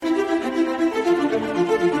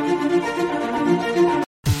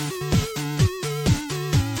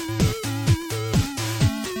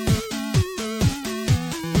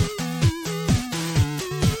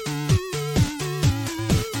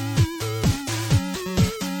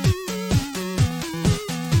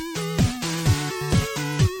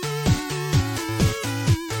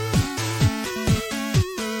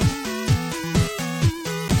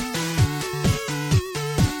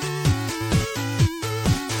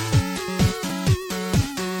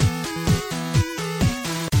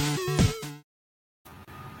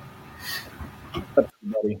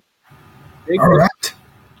All right.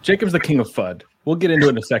 Jacob's the king of FUD. We'll get into it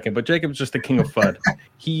in a second, but Jacob's just the king of FUD.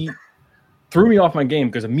 He threw me off my game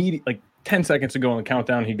because immediately, like 10 seconds ago on the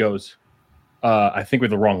countdown, he goes, I think we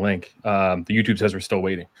have the wrong link. The YouTube says we're still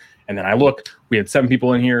waiting. And then I look, we had 7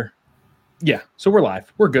 people in here. Yeah, so we're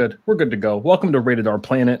live. We're good. We're good to go. Welcome to Rated R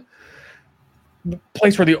Planet.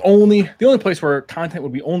 Place where the only place where content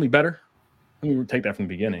would be only better. Let me take that from the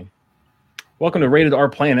beginning. Welcome to Rated R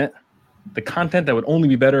Planet. The content that would only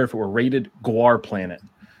be better if it were rated Guar Planet.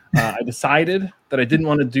 I decided that I didn't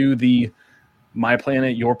want to do the my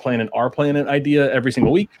planet, your planet, our planet idea every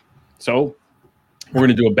single week. So we're going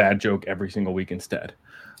to do a bad joke every single week instead.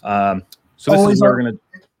 So this Always is where we're going to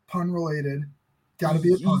pun related. Got to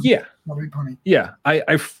be a pun. Yeah. Got to be punny. Yeah.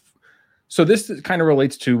 So this kind of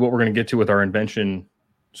relates to what we're going to get to with our invention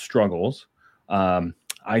struggles.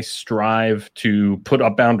 I strive to put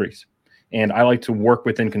up boundaries, and I like to work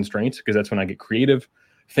within constraints because that's when I get creative,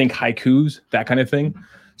 think haikus, that kind of thing.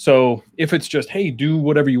 So if it's just, hey, do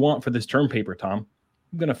whatever you want for this term paper, Tom,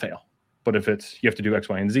 I'm going to fail. But if it's, you have to do X,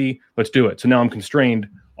 Y, and Z, let's do it. So now I'm constrained.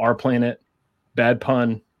 Our planet, bad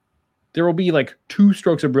pun. There will be like 2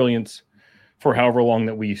 strokes of brilliance for however long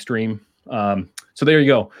that we stream. So there you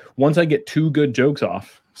go. Once I get 2 good jokes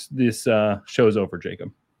off, this show's over,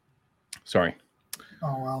 Jacob. Sorry.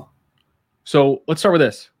 Oh, well. So let's start with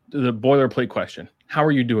this. The boilerplate question. How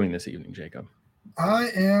are you doing this evening, Jacob? I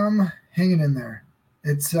am hanging in there.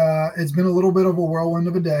 It's been a little bit of a whirlwind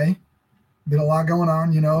of a day. Been a lot going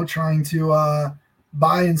on, trying to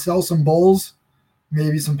buy and sell some bowls,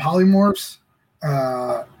 maybe some polymorphs,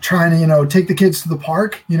 trying to, take the kids to the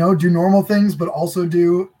park, do normal things, but also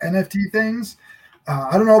do NFT things.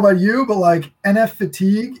 I don't know about you, but like NF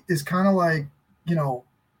fatigue is kind of like,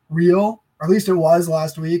 real, or at least it was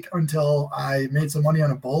last week until I made some money on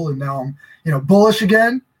a bull, and now I'm, bullish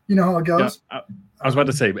again. You know how it goes. Yeah, I was about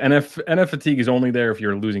to say NF fatigue is only there if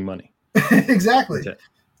you're losing money. Exactly.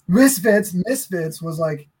 Misfits was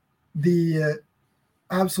like the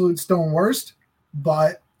absolute stone worst,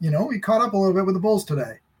 but we caught up a little bit with the bulls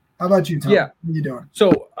today. How about you, Tom? Yeah. What are you doing?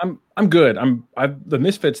 So I'm good. The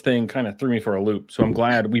Misfits thing kind of threw me for a loop. So I'm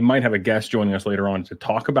glad we might have a guest joining us later on to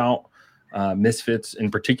talk about Misfits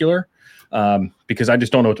in particular, because I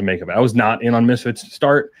just don't know what to make of it. I was not in on Misfits to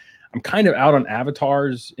start. I'm kind of out on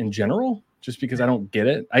avatars in general, just because I don't get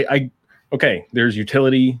it. Okay, there's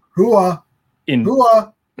utility. Hooah.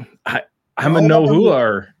 I'm a no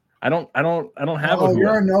hooer. I don't have a hooer.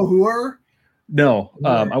 You're a no hooer? No.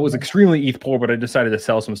 I was extremely ETH poor, but I decided to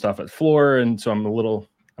sell some stuff at floor, and so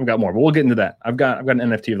I've got more, but we'll get into that. I've got an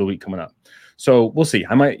NFT of the week coming up. So we'll see.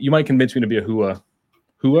 You might convince me to be a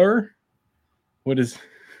hooer. What is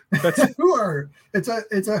that's hooer? It's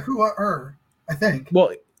a hooer, I think.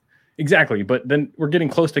 Well, exactly, but then we're getting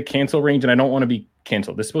close to cancel range, and I don't want to be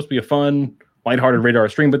canceled. This is supposed to be a fun, lighthearted Rated R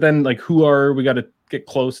stream, but then like we got to get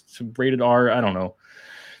close to Rated R. I don't know.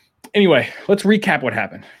 Anyway, let's recap what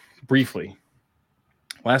happened briefly.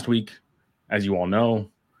 Last week, as you all know,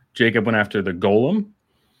 Jacob went after the golem,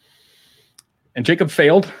 and Jacob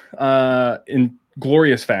failed in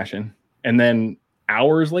glorious fashion. And then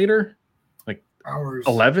hours later,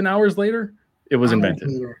 11 hours later, it was invented.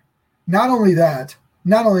 Not only that,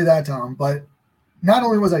 Tom, but not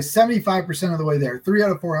only was I 75% of the way there, 3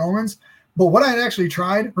 out of 4 elements, but what I had actually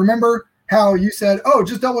tried, remember how you said, oh,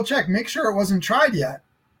 just double check, make sure it wasn't tried yet.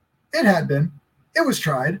 It had been. It was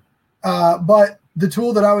tried. But the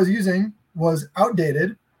tool that I was using was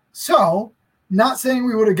outdated. So not saying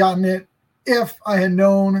we would have gotten it if I had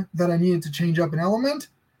known that I needed to change up an element,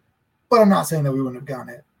 but I'm not saying that we wouldn't have gotten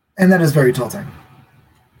it. And that is very tilting.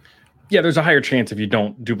 Yeah, there's a higher chance if you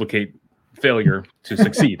don't duplicate failure to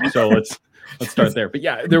succeed. So let's start there. But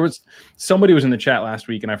yeah, somebody was in the chat last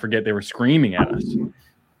week, and I forget, they were screaming at us.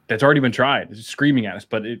 That's already been tried. It's screaming at us,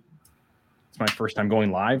 but it's my first time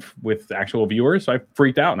going live with actual viewers, so I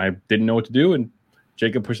freaked out and I didn't know what to do, and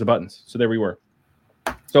Jacob pushed the buttons. So there we were.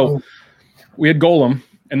 So we had Golem,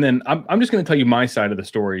 and then I'm just going to tell you my side of the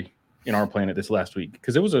story in our planet this last week,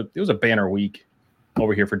 because it was a banner week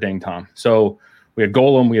over here for Dang Tom. So we had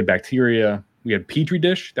Golem, we had Bacteria, we had Petri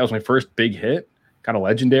Dish. That was my first big hit. Got a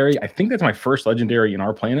legendary. I think that's my first legendary in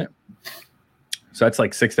our planet. So that's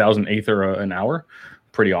like 6,000 Aether an hour.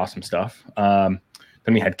 Pretty awesome stuff. Then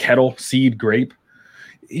we had Kettle, Seed, Grape.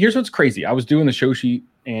 Here's what's crazy. I was doing the show sheet,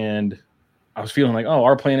 and I was feeling like, oh,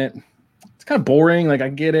 our planet, it's kind of boring. Like, I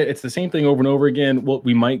get it. It's the same thing over and over again. Well,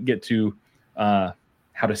 we might get to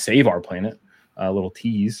how to save our planet. A little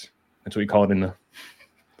tease. That's what we call it in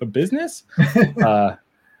the business.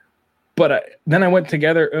 But then I went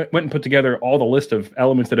and put together all the list of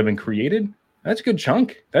elements that have been created. That's a good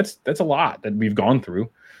chunk. That's a lot that we've gone through.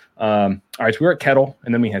 All right, so we were at kettle,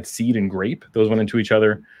 and then we had seed and grape. Those went into each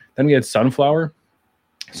other. Then we had sunflower.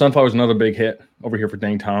 Sunflower is another big hit over here for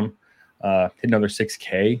Dang Tom. Hit another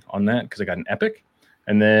 6K on that because I got an epic.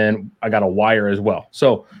 And then I got a wire as well.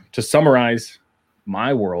 So to summarize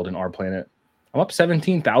my world in our planet, I'm up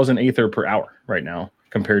 17,000 Aether per hour right now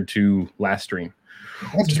compared to last stream,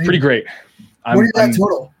 which is pretty great. What is that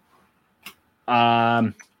total?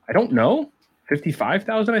 I don't know.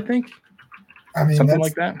 55,000, I think. I mean, something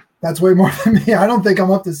like that. That's way more than me. I don't think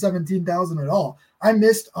I'm up to 17,000 at all. I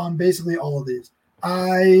missed on basically all of these.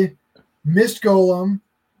 I missed Golem.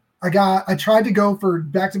 I tried to go for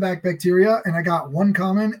back-to-back bacteria, and I got one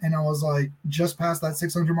common, and I was like just past that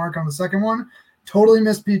 600 mark on the second one. Totally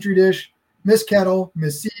missed Petri dish, missed kettle,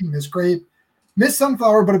 missed seed, missed grape, missed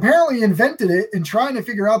sunflower, but apparently invented it and trying to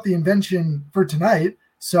figure out the invention for tonight.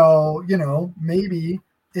 So, maybe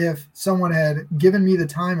if someone had given me the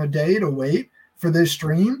time of day to wait for this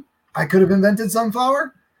stream, I could have invented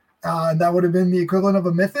sunflower. That would have been the equivalent of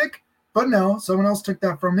a mythic. But no, someone else took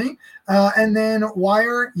that from me. And then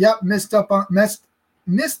wire, missed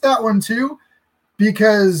that one too,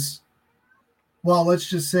 because, well, let's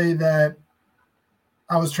just say that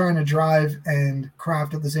I was trying to drive and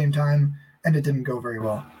craft at the same time, and it didn't go very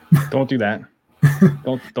well. Don't do that.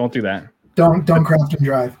 Don't do that. Don't craft and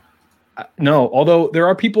drive. No, although there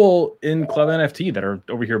are people in Club NFT that are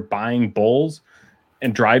over here buying bowls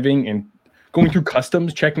and driving and going through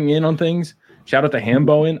customs, checking in on things. Shout out to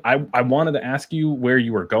Hambowen. I wanted to ask you where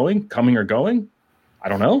you were coming or going. I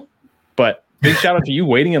don't know. But big shout out to you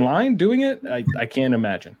waiting in line, doing it. I can't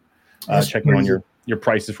imagine checking on your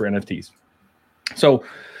prices for NFTs. So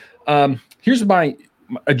here's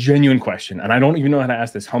a genuine question. And I don't even know how to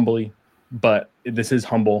ask this humbly, but this is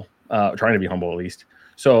humble, trying to be humble at least.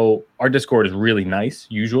 So our Discord is really nice,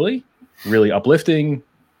 usually, really uplifting.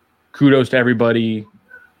 Kudos to everybody.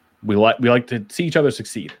 We like to see each other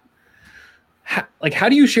succeed. How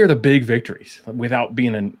do you share the big victories without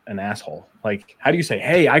being an asshole? Like, how do you say,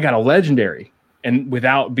 hey, I got a legendary, and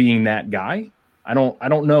without being that guy? I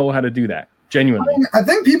don't know how to do that, genuinely. I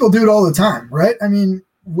think people do it all the time, right? I mean,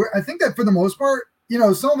 I think that for the most part,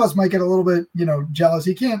 some of us might get a little bit, jealous.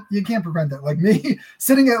 You can't prevent that. Like me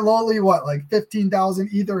sitting at lowly, like 15,000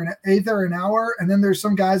 Aether an hour. And then there's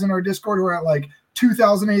some guys in our Discord who are at like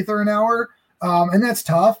 2,000 Aether an hour. And that's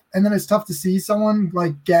tough. And then it's tough to see someone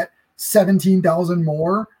like get 17,000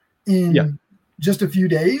 more in just a few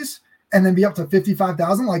days and then be up to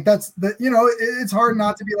 55,000. Like it's hard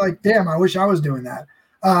not to be like, damn, I wish I was doing that.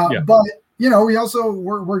 But we also,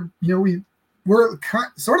 we're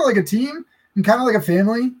sort of like a team and kind of like a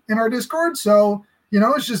family in our Discord. So,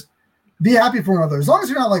 it's just be happy for one another. As long as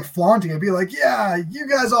you're not like flaunting it, be like, yeah, you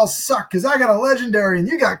guys all suck because I got a legendary and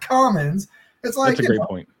you got commons. It's like, that's a great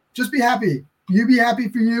point. Just be happy. You be happy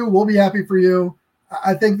for you. We'll be happy for you.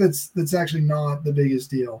 I think that's actually not the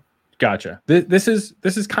biggest deal. Gotcha. This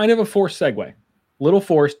is kind of a forced segue, little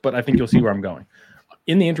forced, but I think you'll see where I'm going.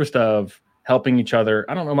 In the interest of helping each other,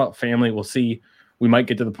 I don't know about family. We'll see. We might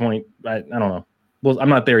get to the point. I don't know. Well, I'm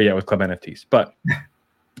not there yet with Club NFTs, but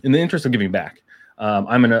in the interest of giving back,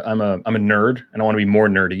 I'm a nerd and I want to be more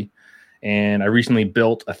nerdy. And I recently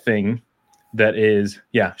built a thing that is,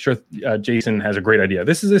 Jason has a great idea.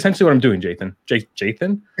 This is essentially what I'm doing, Jason.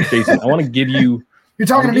 Jason, I want to give you. You're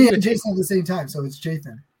talking to me and Jason at the same time, so it's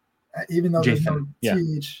Jathan. Even though there's no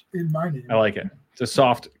TH in my name. I like it. It's a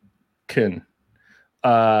soft kin.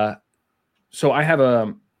 So I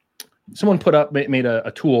have someone made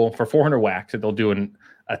a tool for 400 wax that they'll do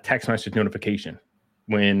a text message notification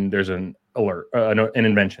when there's an alert, an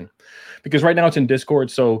invention. Because right now it's in Discord,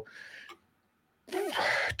 so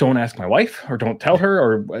don't ask my wife or don't tell her,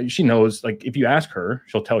 or she knows, like if you ask her,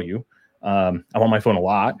 she'll tell you. I'm on my phone a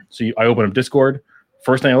lot. So I open up Discord.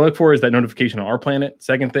 First thing I look for is that notification on our planet.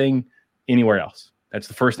 Second thing, anywhere else. That's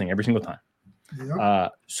the first thing every single time.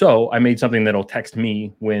 Yep. So I made something that'll text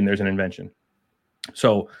me when there's an invention.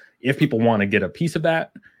 So if people want to get a piece of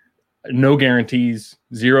that, no guarantees,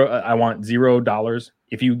 zero. I want $0.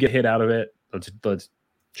 If you get hit out of it, let's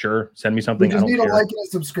sure send me something. You just need a like and a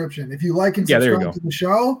subscription. If you like and subscribe to the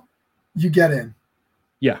show, you get in.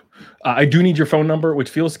 Yeah. I do need your phone number, which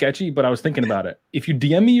feels sketchy, but I was thinking about it. If you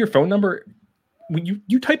DM me your phone number,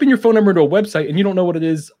 you type in your phone number into a website and you don't know what it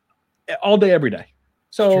is all day, every day.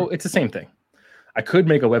 So It's the same thing. I could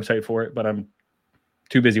make a website for it, but I'm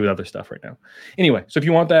too busy with other stuff right now. Anyway, so if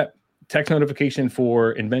you want that text notification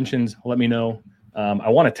for inventions, let me know. I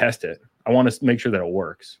want to test it. I want to make sure that it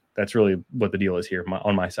works. That's really what the deal is here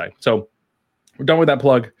on my side. So we're done with that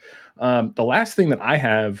plug. The last thing that I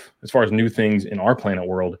have as far as new things in our planet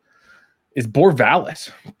world is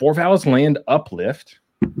Borvalis. Borvalis land uplift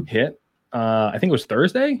hit. I think it was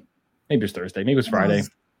Thursday. Maybe it was Thursday. Maybe it was Friday.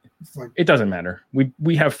 It's like, it doesn't matter.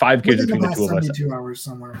 We have 5 kids between the two of us. 72 hours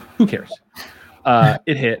somewhere. Who cares?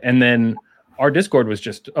 It hit, and then our Discord was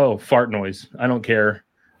just fart noise. I don't care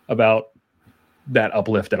about that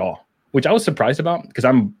uplift at all, which I was surprised about because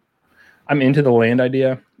I'm into the land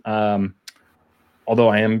idea. Although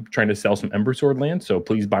I am trying to sell some Embersword land, so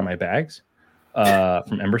please buy my bags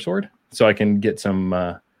from Embersword so I can get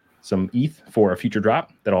some ETH for a future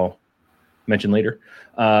drop that I'll mention later.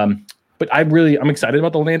 But I'm excited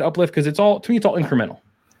about the land uplift because to me it's all incremental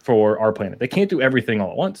for our planet. They can't do everything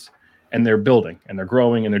all at once, and they're building and they're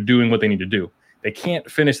growing and they're doing what they need to do. They can't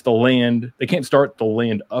finish the land. They can't start the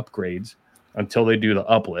land upgrades until they do the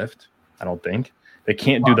uplift. I don't think they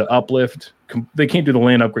can't do the uplift. They can't do the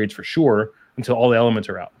land upgrades for sure until all the elements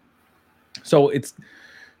are out. So it's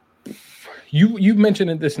you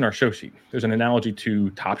mentioned this in our show sheet. There's an analogy to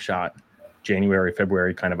Top Shot, January,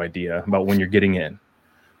 February kind of idea about when you're getting in.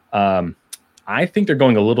 I think they're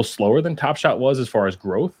going a little slower than Top Shot was as far as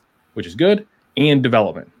growth, which is good, and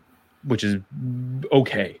development, which is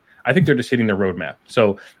okay. I think they're just hitting their roadmap.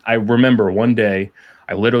 So I remember one day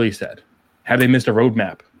I literally said, have they missed a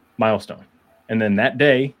roadmap milestone? And then that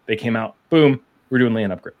day they came out, boom, we're doing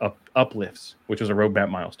land uplifts, which was a roadmap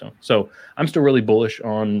milestone. So I'm still really bullish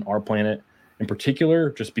on our planet in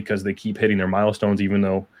particular, just because they keep hitting their milestones, even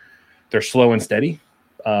though they're slow and steady.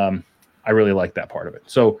 I really like that part of it.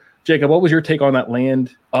 So Jacob, what was your take on that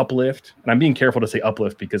land uplift? And I'm being careful to say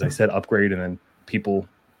uplift because I said upgrade, and then people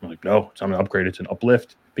are like, no, it's not an upgrade, it's an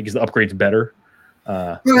uplift because the upgrade's better.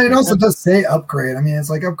 But it also does say upgrade. I mean,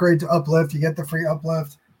 it's like upgrade to uplift. You get the free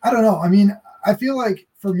uplift. I don't know. I mean, I feel like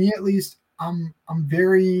for me at least, I'm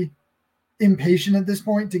very impatient at this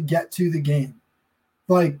point to get to the game.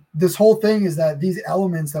 Like this whole thing is that these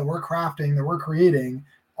elements that we're crafting, that we're creating,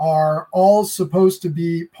 are all supposed to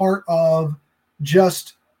be part of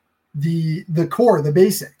just the core, the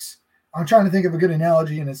basics. I'm trying to think of a good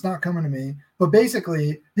analogy and it's not coming to me, but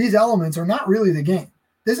basically these elements are not really the game.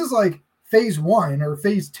 This is like phase 1 or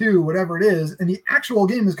phase 2, whatever it is, and the actual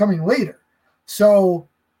game is coming later. So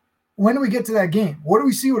when do we get to that game? What do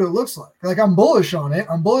we see what it looks like? Like I'm bullish on it.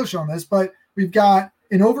 I'm bullish on this, but we've got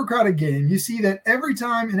an overcrowded game. You see that every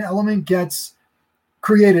time an element gets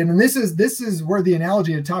created, and this is where the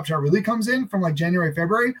analogy of Top Shot really comes in from like January,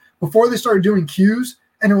 February, before they started doing queues,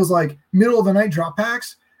 and it was like middle of the night drop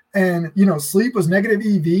packs, and sleep was negative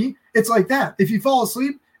EV. It's like that. If you fall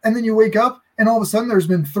asleep and then you wake up and all of a sudden there's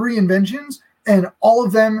been 3 inventions and all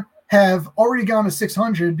of them have already gone to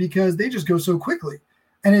 600 because they just go so quickly.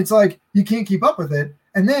 And it's like you can't keep up with it.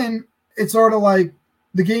 And then it's sort of like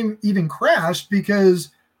the game even crashed because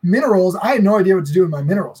minerals, I had no idea what to do with my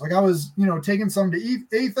minerals. Like I was, taking some to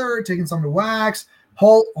Aether, taking some to Wax,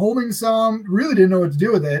 holding some, really didn't know what to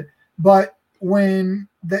do with it. But when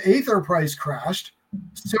the Aether price crashed,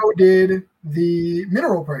 so did the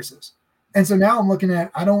mineral prices. And so now I'm looking at,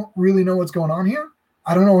 I don't really know what's going on here.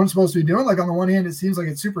 I don't know what I'm supposed to be doing. Like on the one hand, it seems like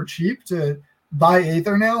it's super cheap to buy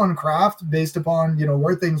Aether now and craft based upon,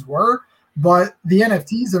 where things were. But the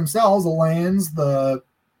NFTs themselves, the lands, the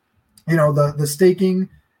staking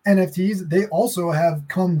NFTs, they also have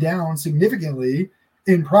come down significantly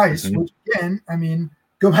in price, which again, I mean,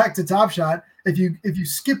 go back to Top Shot. If you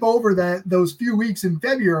skip over those few weeks in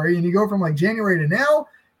February and you go from like January to now,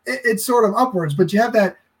 it's sort of upwards, but you have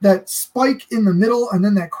that spike in the middle and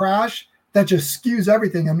then that crash that just skews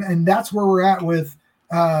everything. And that's where we're at with,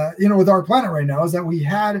 with our planet right now, is that we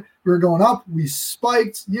were going up, we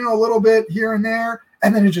spiked, a little bit here and there,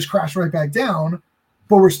 and then it just crashed right back down.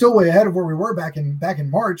 But we're still way ahead of where we were back in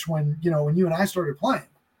March when you and I started playing.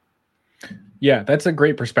 Yeah, that's a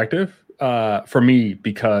great perspective for me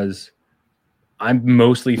because I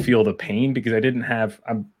mostly feel the pain because I didn't have.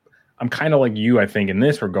 I'm kind of like you, I think, in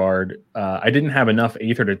this regard. I didn't have enough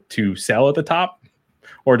Aether to sell at the top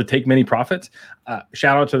or to take many profits.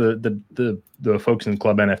 Shout out to the folks in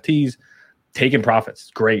Club NFTs taking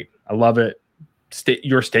profits. Great, I love it.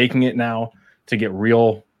 You're staking it now to get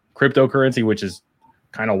real cryptocurrency, which is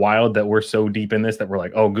kind of wild that we're so deep in this that we're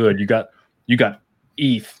like, oh, good, you got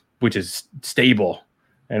ETH, which is stable.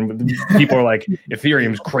 And people are like,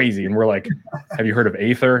 Ethereum's crazy. And we're like, have you heard of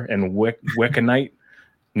Aether and Wiccanite?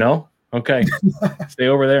 No? Okay. Stay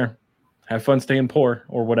over there. Have fun staying poor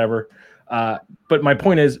or whatever. But my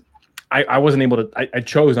point is, I wasn't able to, I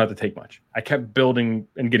chose not to take much. I kept building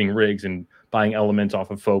and getting rigs and buying elements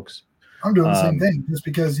off of folks. I'm doing the same thing just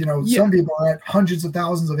because, some people are at hundreds of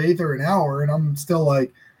thousands of Aether an hour and I'm still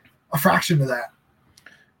like a fraction of that.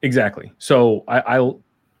 Exactly. So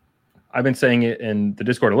I've been saying it in the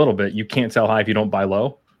Discord a little bit. You can't sell high if you don't buy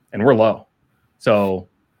low, and we're low. So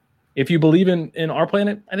if you believe in our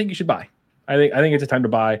planet, I think you should buy. I think it's a time to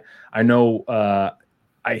buy. I know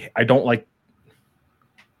I don't like,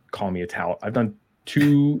 call me a tout. I've done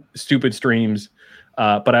 2 stupid streams,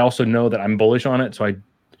 but I also know that I'm bullish on it, so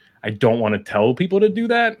I don't want to tell people to do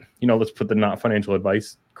that. Let's put the not financial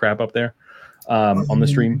advice crap up there on the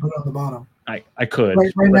stream. Put it on the bottom. I could.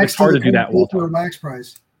 Right but next it's hard to to do that while talking. Max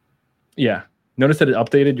price. Yeah. Notice that it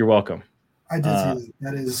updated. You're welcome. I did see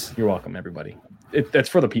that. That is. You're welcome, everybody. That's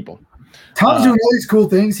for the people. Tom's doing all these cool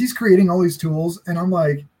things. He's creating all these tools, and I'm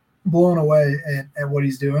like blown away at what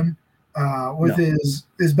he's doing with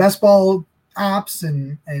his best ball apps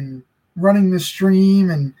and running the stream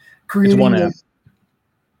and creating. It's one app.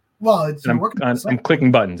 Well, it's I'm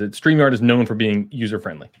clicking buttons. StreamYard is known for being user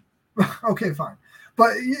friendly. Okay, fine.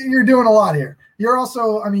 But you're doing a lot here. You're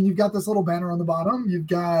also, you've got this little banner on the bottom. You've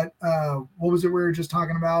got, what was it we were just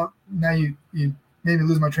talking about? Now you made me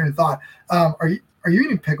lose my train of thought. Are you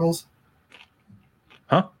eating pickles?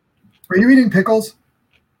 Huh? Are you eating pickles?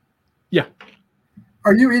 Yeah.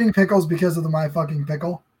 Are you eating pickles because of the My Fucking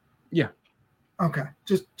Pickle? Yeah. Okay.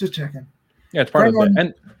 Just checking. Yeah, it's part of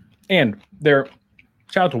it. And they're,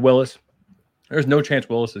 shout out to Willis. There's no chance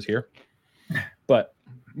Willis is here, but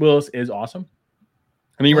Willis is awesome.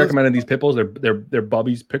 And he recommended these pickles. They're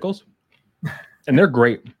Bubby's pickles, and they're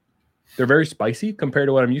great. They're very spicy compared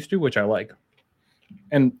to what I'm used to, which I like.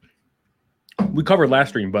 And we covered last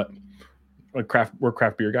stream, but we're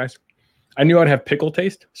craft beer guys. I knew I'd have pickle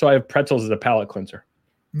taste, so I have pretzels as a palate cleanser.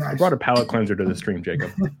 Nice. I brought a palate cleanser to the stream,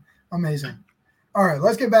 Jacob. Amazing. All right,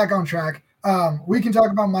 let's get back on track. We can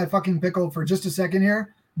talk about My Fucking Pickle for just a second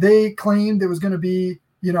here. They claimed it was going to be,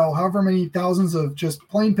 however many thousands of just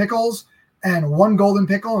plain pickles and one golden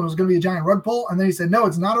pickle, and it was going to be a giant rug pull. And then he said, no,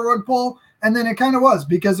 it's not a rug pull. And then it kind of was,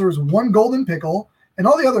 because there was one golden pickle and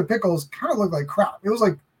all the other pickles kind of looked like crap. It was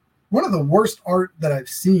like one of the worst art that I've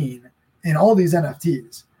seen in all these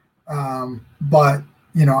NFTs. But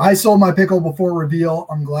I sold my pickle before reveal.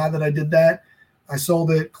 I'm glad that I did that. I sold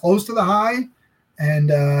it close to the high.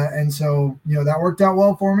 And so, that worked out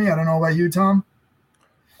well for me. I don't know about you, Tom.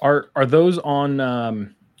 Are those on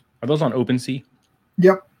OpenSea?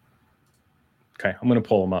 Yep. Okay, I'm gonna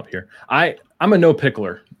pull them up here. I'm a no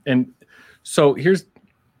pickler, and so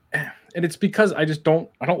and it's because I don't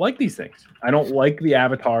like these things. I don't like the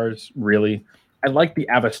avatars really. I like the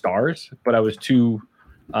Avastars, but I was too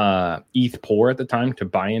ETH poor at the time to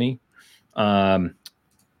buy any.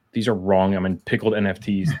 These are wrong. I'm in pickled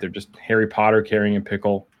NFTs. They're just Harry Potter carrying a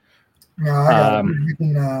pickle. No, I got it. You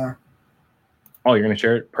can, Oh, you're gonna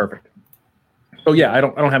share it? Perfect. So yeah, I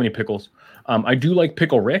don't have any pickles. I do like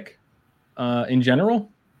Pickle Rick in general.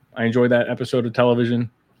 I enjoy that episode of television.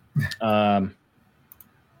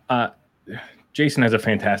 Jason has a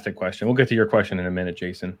fantastic question. We'll get to your question in a minute,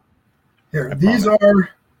 Jason. Here, these are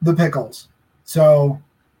the pickles. So,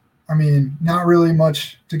 not really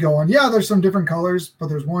much to go on. Yeah, there's some different colors, but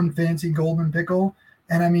there's one fancy golden pickle.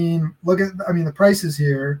 And look at, the prices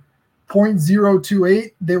here.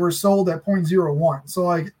 0.028, they were sold at 0.01.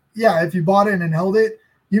 So if you bought it and held it,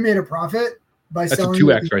 you made a profit by selling.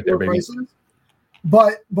 That's a 2x right there, baby. Prices.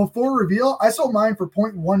 But before reveal, I sold mine for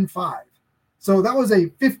 0.15. So that was a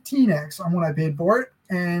 15x on what I paid for it.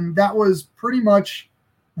 And that was pretty much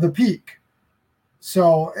the peak.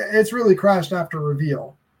 So it's really crashed after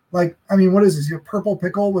reveal. What is this? Your purple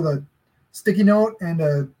pickle with a sticky note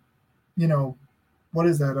and what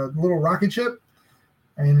is that? A little rocket ship?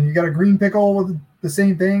 You got a green pickle with the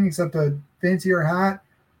same thing except a fancier hat,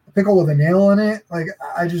 a pickle with a nail in it.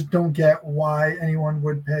 I just don't get why anyone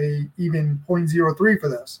would pay even 0.03 for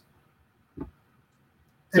this.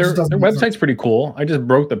 Their website's pretty cool. I just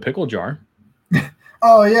broke the pickle jar.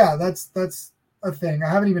 Oh yeah, that's a thing. I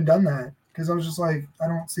haven't even done that because I was just I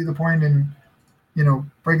don't see the point in,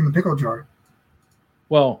 breaking the pickle jar.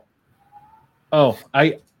 Well,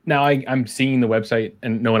 I'm seeing the website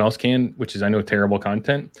and no one else can, which is, I know, terrible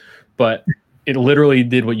content, but it literally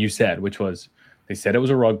did what you said, which was they said it was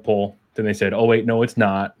a rug pull. Then they said, oh wait, no, it's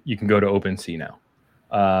not. You can go to OpenSea now.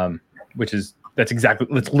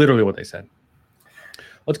 That's literally what they said.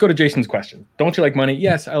 Let's go to Jason's question. Don't you like money?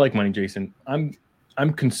 Yes, I like money, Jason.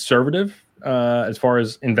 I'm conservative as far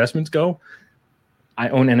as investments go. I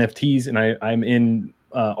own NFTs and I'm in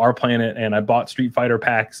our planet, and I bought Street Fighter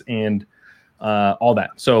packs and all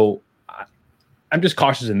that. So I'm just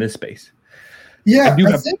cautious in this space. Yeah,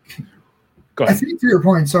 Go ahead. I think to your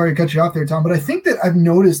point, sorry to cut you off there, Tom, but I think that I've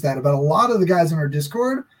noticed that about a lot of the guys in our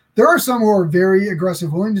Discord. There are some who are very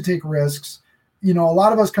aggressive, willing to take risks. A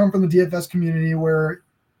lot of us come from the DFS community where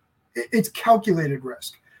it's calculated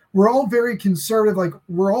risk. We're all very conservative.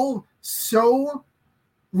 We're all so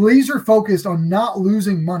laser focused on not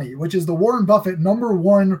losing money, which is the Warren Buffett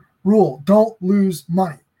 #1 rule. Don't lose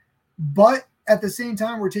money. But at the same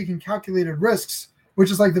time, we're taking calculated risks,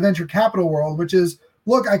 which is like the venture capital world, which is,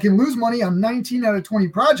 look, I can lose money on 19 out of 20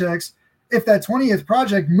 projects. If that 20th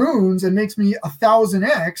project moons and makes me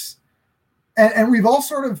 1,000x, and we've all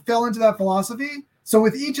sort of fell into that philosophy. So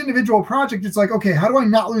with each individual project, it's like, okay, how do I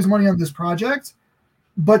not lose money on this project,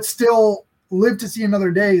 but still live to see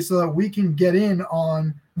another day so that we can get in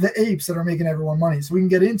on the apes that are making everyone money. So we can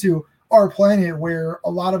get into our planet where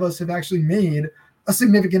a lot of us have actually made a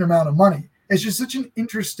significant amount of money. It's just such an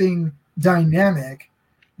interesting dynamic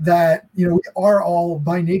that, we are all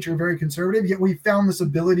by nature very conservative, yet we found this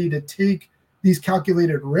ability to take these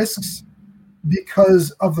calculated risks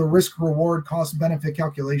because of the risk reward cost benefit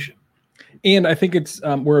calculation. And I think it's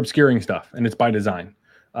we're obscuring stuff, and it's by design.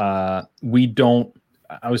 We don't.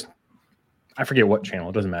 I forget what channel.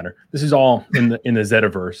 It doesn't matter. This is all in the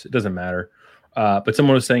Zetaverse. It doesn't matter. But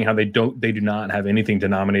someone was saying how they do not have anything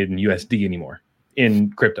denominated in USD anymore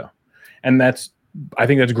in crypto, and I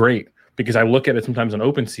think that's great, because I look at it sometimes on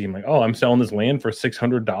OpenSea. I'm like, oh, I'm selling this land for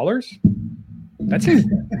 $600. That seems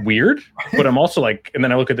weird. But I'm also like, and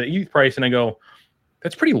then I look at the ETH price and I go,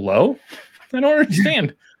 that's pretty low. I don't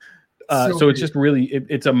understand. So it's just really,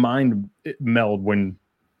 it's a mind meld when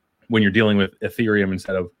you're dealing with Ethereum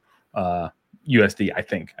instead of USD. I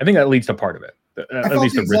think that leads to part of it. At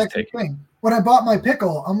least the risk taking. When I bought my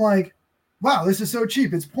pickle, I'm like, wow, this is so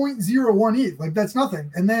cheap. It's 0.01 ETH. Like, that's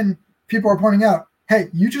nothing. And then people are pointing out, hey,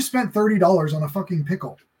 you just spent $30 on a fucking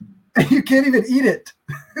pickle. And you can't even eat it.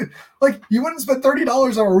 Like, you wouldn't spend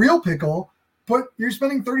 $30 on a real pickle, but you're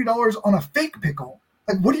spending $30 on a fake pickle.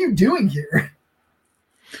 Like, what are you doing here?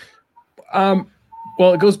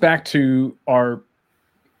 Well, it goes back to our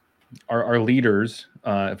leaders,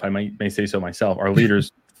 if I may say so myself, our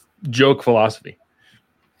leaders' joke philosophy,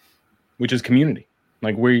 which is community.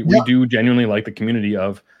 Like, we do genuinely like the community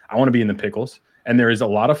of, I want to be in the pickles, and there is a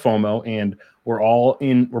lot of FOMO, and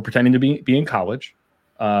we're pretending to be in college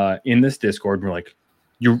in this Discord. We're like,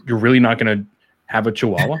 you're really not going to have a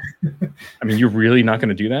Chihuahua? I mean, you're really not going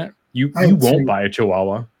to do that? You won't buy a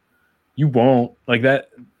Chihuahua. You won't. Like,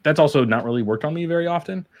 that's also not really worked on me very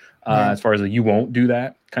often, as far as you won't do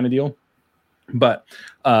that kind of deal. But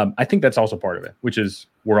I think that's also part of it, which is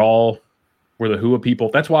we're the Hua people.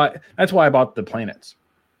 That's why I bought the planets,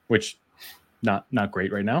 which not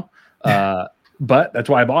great right now. But that's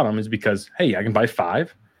why I bought them, is because, hey, I can buy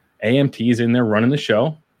 5. AMT is in there running the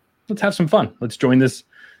show. Let's have some fun. Let's join this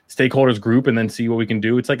stakeholders group and then see what we can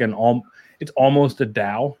do. It's like it's almost a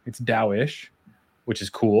DAO. It's DAO-ish, which is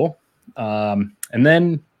cool. And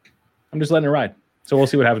then I'm just letting it ride. So we'll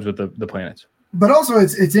see what happens with the planets. But also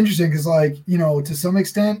it's interesting because, like, to some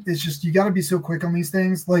extent, it's just, you got to be so quick on these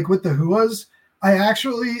things. Like with the Huas,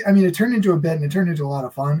 it turned into a bit and it turned into a lot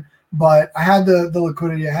of fun, but I had the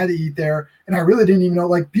liquidity, I had to eat there. And I really didn't even know,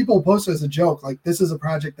 like, people posted as a joke, like, this is a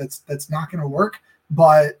project that's not going to work,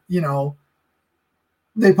 but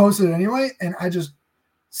they posted it anyway. And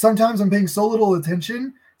sometimes I'm paying so little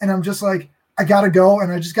attention and I'm just like, I got to go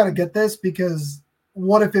and I just got to get this, because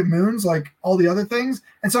what if it moons like all the other things?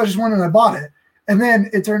 And so I just went and I bought it. And then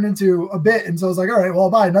it turned into a bit. And so I was like, all right, well, I'll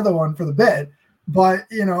buy another one for the bit. But,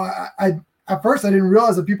 I at first I didn't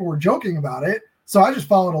realize that people were joking about it. So I just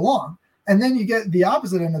followed along. And then you get the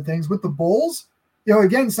opposite end of things with the bulls.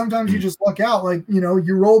 Again, sometimes you just luck out. Like,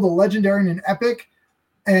 you roll the legendary and an epic,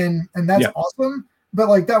 and that's awesome. But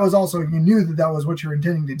like, that was also, you knew that was what you're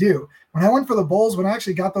intending to do. When I went for the bulls, when I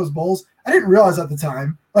actually got those bulls, I didn't realize at the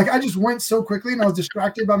time, like, I just went so quickly and I was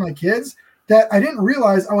distracted by my kids that I didn't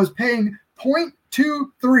realize I was paying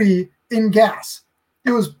 0.23 in gas.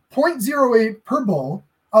 It was 0.08 per bull.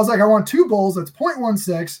 I was like, I want 2 bulls. That's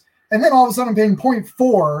 0.16. And then all of a sudden I'm paying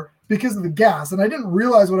 0.4 because of the gas. And I didn't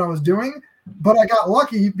realize what I was doing, but I got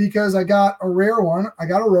lucky because I got a rare one. I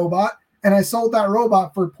got a robot and I sold that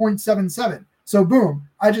robot for 0.77. So boom,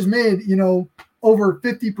 I just made, over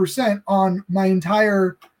 50% on my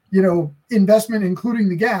entire, investment, including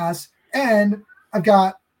the gas. And I've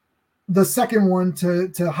got the second one to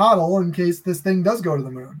hodl in case this thing does go to the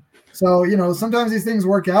moon. So, sometimes these things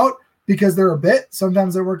work out because they're a bit.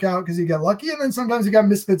 Sometimes they work out because you get lucky. And then sometimes you got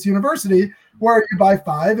Misfits University where you buy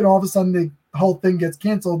 5 and all of a sudden the whole thing gets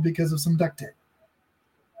canceled because of some duct tape.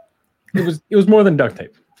 It was more than duct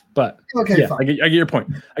tape. But okay, yeah, I get your point.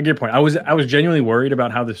 I was genuinely worried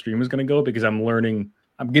about how the stream was going to go because I'm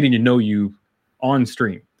getting to know you on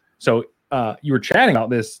stream. So you were chatting about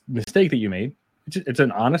this mistake that you made. It's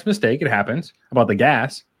an honest mistake. It happens about the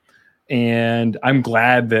gas. And I'm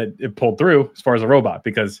glad that it pulled through as far as the robot,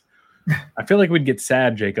 because I feel like we'd get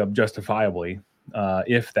sad, Jacob, justifiably,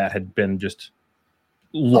 if that had been just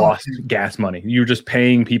lost gas money. You're just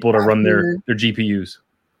paying people to run their GPUs.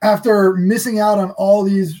 After missing out on all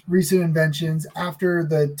these recent inventions, after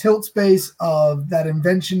the tilt space of that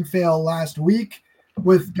invention fail last week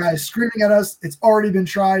with guys screaming at us, it's already been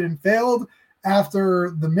tried and failed.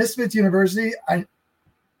 After the Misfits University,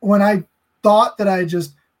 when I thought that I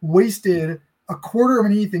just wasted a quarter of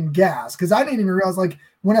an ETH in gas, because I didn't even realize, like,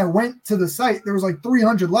 when I went to the site, there was like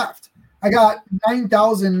 300 left. I got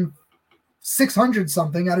 9,600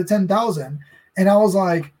 something out of 10,000. And I was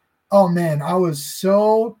like, oh man, I was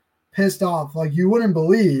so pissed off. Like, you wouldn't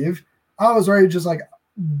believe. I was ready to just like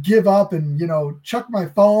give up and, chuck my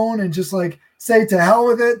phone and just like say to hell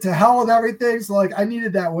with it, to hell with everything. So like I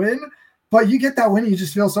needed that win. But you get that win, you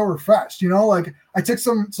just feel so refreshed, like I took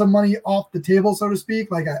some money off the table, so to speak.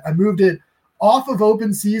 Like I moved it off of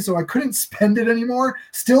OpenSea, so I couldn't spend it anymore.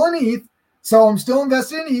 Still in ETH. So I'm still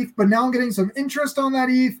invested in ETH, but now I'm getting some interest on that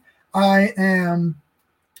ETH. I am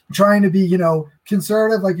trying to be,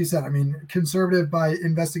 conservative, like you said. I mean, conservative by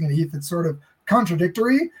investing in ETH. It's sort of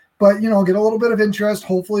contradictory, but, get a little bit of interest.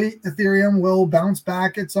 Hopefully Ethereum will bounce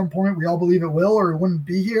back at some point. We all believe it will, or it wouldn't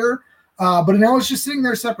be here. But now it's just sitting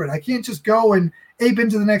there separate. I can't just go and ape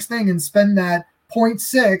into the next thing and spend that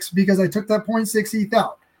 0.6 because I took that 0.6 ETH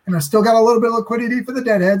out. And I still got a little bit of liquidity for the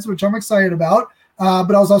deadheads, which I'm excited about.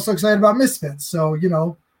 But I was also excited about Misfits. So,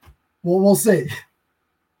 we'll see.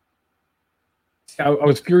 I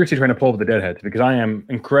was furiously trying to pull up the deadheads because I am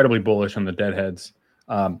incredibly bullish on the deadheads.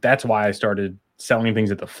 That's why I started selling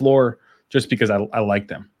things at the floor, just because I like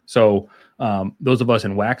them. So those of us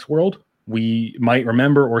in Wax World, we might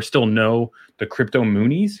remember or still know the crypto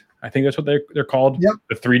Moonies. I think that's what they're called. Yep.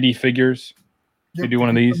 The 3D figures. Yep. They do one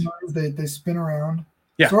of these. They spin around.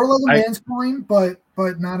 Yeah. Sort of like a man's coin, but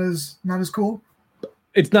not as cool.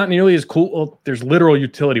 It's not nearly as cool. Well, there's literal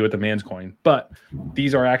utility with the man's coin, but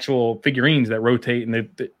these are actual figurines that rotate, and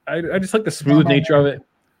I just like the smooth nature of it.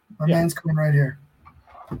 My man's coin right here.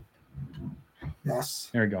 Yes.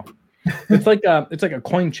 There we go. It's like a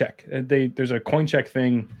coin check. There's a coin check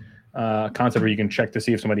thing. Concept where you can check to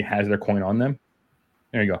see if somebody has their coin on them.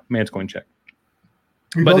 There you go, man's coin check.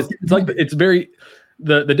 But it's very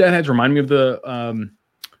the deadheads remind me of the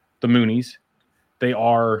Moonies. They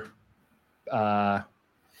are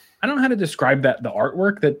I don't know how to describe the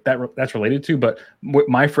artwork that's related to, but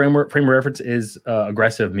my frame of reference is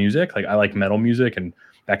aggressive music. Like I like metal music, and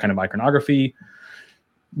that kind of iconography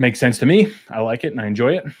makes sense to me. I like it and I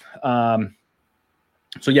enjoy it.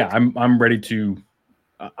 So yeah, I'm ready to.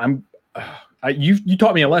 You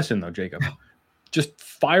taught me a lesson though, Jacob. Just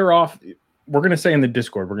fire off. We're gonna say in the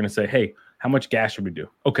Discord, we're gonna say, hey, how much gas should we do?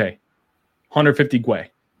 Okay, 150 Gwei.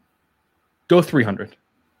 Go 300.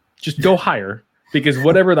 Just go higher, because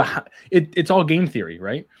whatever it's all game theory,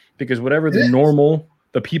 right? Because whatever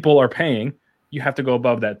the people are paying, you have to go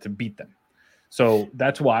above that to beat them. So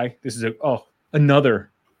that's why this is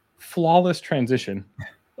another flawless transition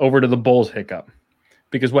over to the Bulls hiccup.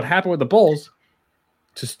 Because what happened with the Bulls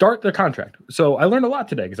to start their contract. So I learned a lot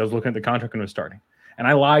today because I was looking at the contract when it was starting. And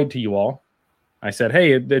I lied to you all. I said,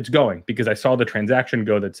 hey, it's going, because I saw the transaction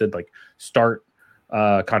go that said like start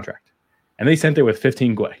contract. And they sent it with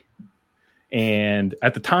 15 Gwei. And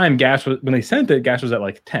at the time, when they sent it, gas was at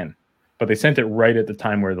like 10. But they sent it right at the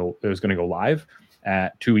time where it was going to go live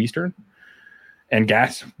at 2 Eastern. And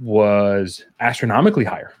gas was astronomically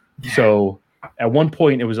higher. Yeah. So at one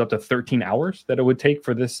point, it was up to 13 hours that it would take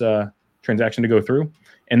for this transaction to go through.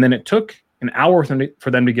 And then it took an hour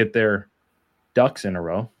for them to get their ducks in a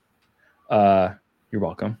row. You're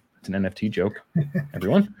welcome. It's an NFT joke,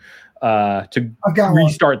 everyone. To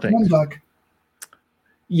restart things. One duck.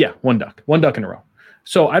 Yeah, one duck in a row.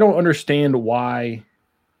 So I don't understand why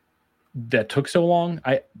that took so long.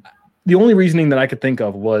 The only reasoning that I could think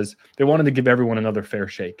of was they wanted to give everyone another fair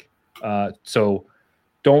shake. So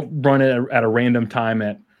don't run it at a random time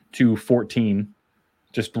at 2:14.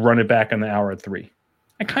 Just run it back on the hour at 3.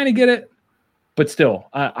 I kind of get it, but still,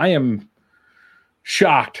 I am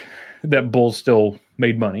shocked that Bulls still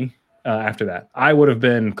made money after that. I would have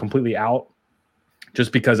been completely out,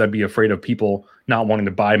 just because I'd be afraid of people not wanting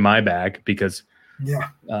to buy my bag, because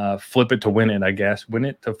flip it to win it, I guess. Win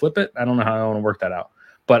it to flip it? I don't know how I want to work that out.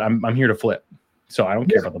 But I'm here to flip. So I don't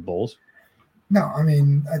care about the Bulls. No, I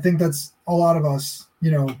mean, I think that's a lot of us,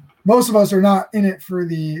 most of us are not in it for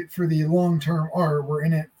the long-term art. We're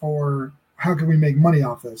in it for how can we make money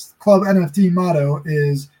off this. Club NFT motto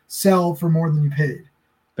is sell for more than you paid.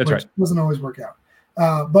 That's right. Doesn't always work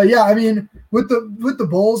out. But yeah, I mean, with the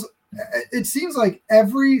Bulls, it seems like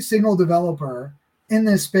every single developer in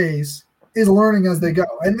this space is learning as they go.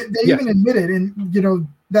 And they even admitted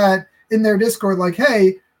that in their Discord like,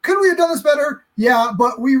 hey, could we have done this better? Yeah,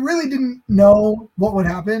 but we really didn't know what would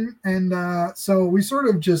happen. And so we sort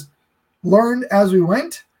of just learned as we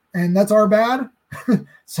went, and that's our bad.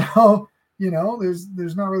 So,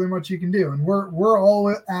 there's not really much you can do. And we're all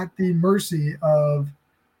at the mercy of,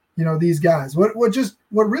 these guys. What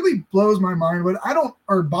really blows my mind,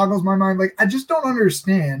 or boggles my mind, like I just don't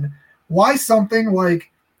understand why something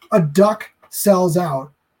like a duck sells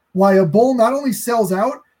out, why a bull not only sells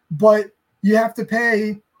out, but you have to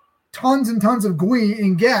pay tons and tons of GUI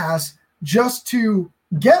in gas just to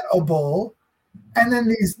get a bull, and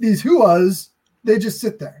then these huas, they just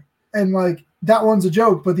sit there and like that one's a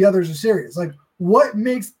joke, but the others are serious. Like, what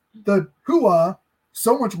makes the hua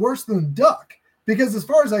so much worse than duck? Because as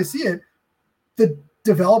far as I see it, the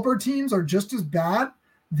developer teams are just as bad.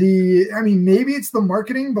 Maybe it's the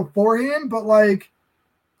marketing beforehand, but like,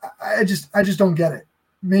 I just don't get it.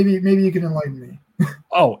 Maybe you can enlighten me.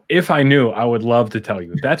 Oh, if I knew, I would love to tell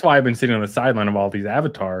you. That's why I've been sitting on the sideline of all these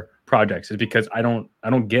Avatar projects, is because I don't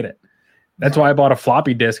get it. That's why I bought a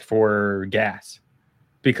floppy disk for gas,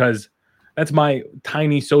 because that's my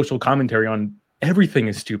tiny social commentary on everything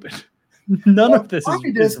is stupid. None of this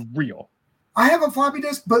is real. I have a floppy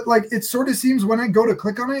disk, but like it sort of seems when I go to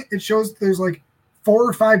click on it, it shows there's like 4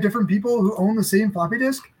 or 5 different people who own the same floppy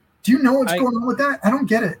disk. Do you know what's going on with that? I don't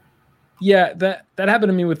get it. Yeah, that happened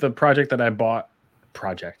to me with the project that I bought.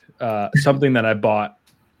 Something that I bought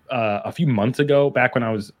a few months ago, back when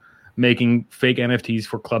I was making fake NFTs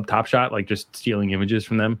for Club Top Shot, like just stealing images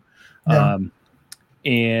from them. Yeah.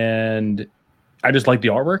 And I just liked the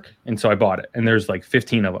artwork, and so I bought it. And there's like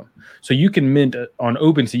 15 of them. So you can mint on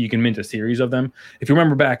OpenSea, you can mint a series of them. If you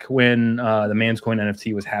remember back when the Manscoin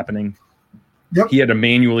NFT was happening, he had to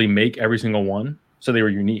manually make every single one, so they were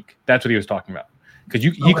unique. That's what he was talking about. Because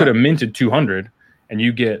he could have minted 200, and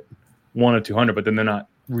you get 1 of 200, but then they're not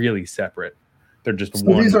really separate. They're just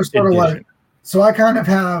one. These are sort of like, so I kind of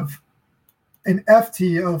have an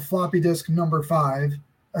FT of floppy disk number 5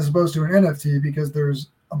 as opposed to an NFT, because there's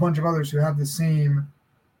a bunch of others who have the same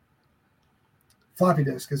floppy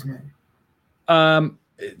disk as me.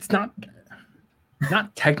 It's not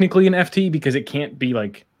technically an FT, because it can't be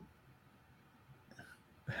like.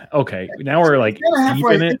 Okay, now we're like deep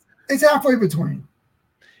in it. It's halfway between.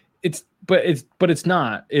 But it's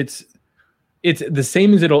not. It's the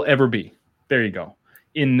same as it'll ever be. There you go.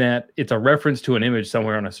 In that it's a reference to an image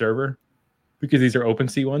somewhere on a server, because these are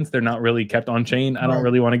OpenSea ones. They're not really kept on chain. I don't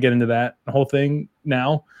really want to get into that whole thing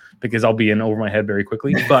now, because I'll be in over my head very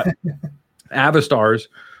quickly. But Avastars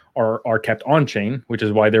are kept on chain, which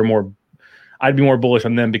is why they're more. I'd be more bullish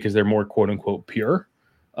on them, because they're more quote unquote pure.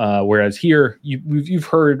 Whereas here, you've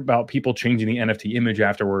heard about people changing the NFT image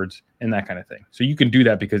afterwards and that kind of thing. So you can do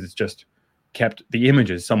that because it's just kept the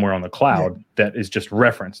images somewhere on the cloud that is just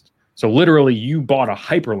referenced. So literally, you bought a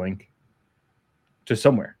hyperlink to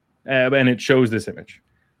somewhere, and it shows this image.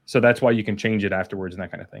 So that's why you can change it afterwards and that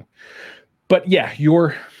kind of thing. But yeah, you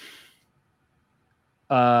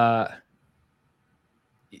have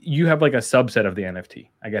like a subset of the NFT,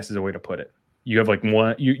 I guess is a way to put it. You have like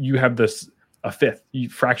one. You have a fifth. You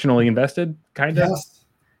fractionally invested, kind of. Yes.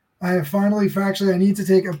 I have finally fractionally. I need to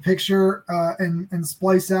take a picture and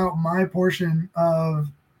splice out my portion of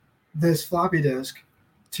this floppy disk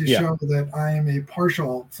to show that I am a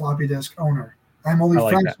partial floppy disk owner. I'm only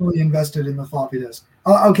fractionally invested in the floppy disk.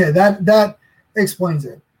 Okay, that explains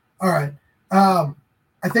it. All right.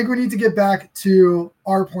 I think we need to get back to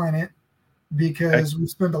our planet, because we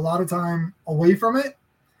spent a lot of time away from it.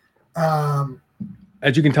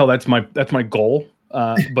 As you can tell, that's my goal.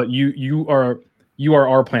 But you are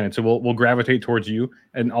our planet, so we'll gravitate towards you,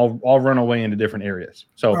 and I'll run away into different areas.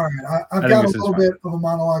 So all right, I've got a little bit of a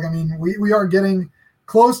monologue. I mean, we are getting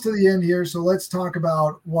close to the end here, so let's talk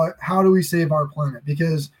about how do we save our planet?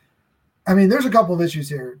 Because I mean, there's a couple of issues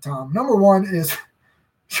here, Tom. Number one is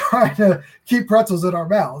trying to keep pretzels in our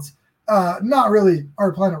mouths. Not really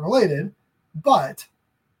our planet related, but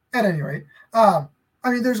at any rate, I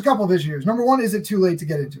mean, there's a couple of issues. Number one, is it too late to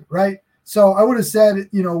get into it, right? So I would have said,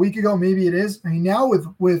 a week ago, maybe it is. I mean, now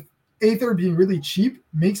with Aether being really cheap,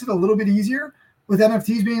 makes it a little bit easier. With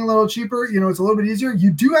NFTs being a little cheaper, it's a little bit easier.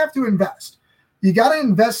 You do have to invest. You got to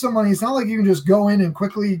invest some money. It's not like you can just go in and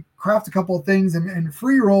quickly craft a couple of things and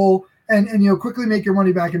free roll and quickly make your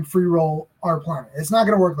money back and free roll our planet. It's not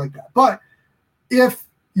going to work like that. But if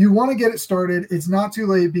you want to get it started, it's not too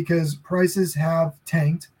late, because prices have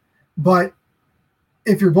tanked. But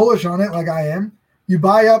if you're bullish on it, like I am, you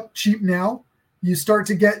buy up cheap now, you start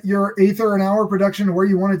to get your Aether an hour production to where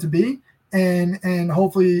you want it to be, and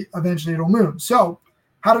hopefully eventually it'll move. So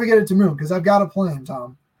how do we get it to move? Because I've got a plan,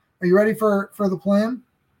 Tom. Are you ready for the plan?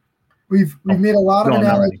 We've made a lot of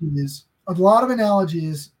already.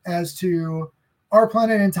 analogies as to Our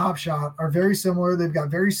Planet and Top Shot are very similar. They've got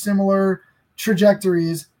very similar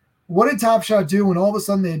trajectories. What did Top Shot do when all of a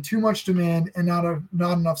sudden they had too much demand and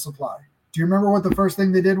not enough supply? Do you remember what the first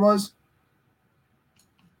thing they did was?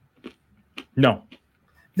 No.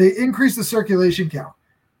 They increased the circulation count.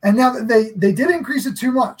 And now they did increase it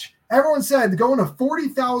too much. Everyone said going to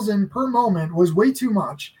 40,000 per moment was way too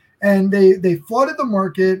much. And they flooded the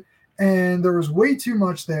market and there was way too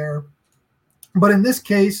much there. But in this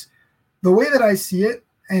case, the way that I see it,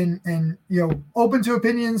 and open to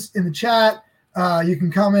opinions in the chat, you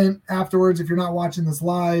can comment afterwards. If you're not watching this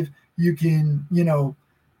live, you can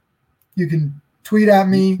tweet at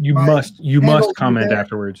me. You must comment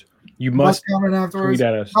afterwards. You must comment afterwards. Tweet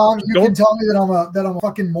at us. You can tell me that I'm a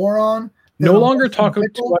fucking moron. No longer talk to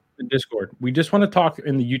us in Discord. We just want to talk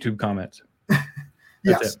in the YouTube comments.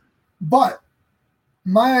 Yes. But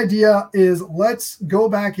my idea is let's go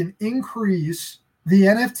back and increase the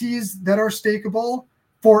NFTs that are stakeable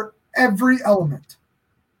for every element.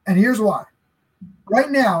 And here's why. Right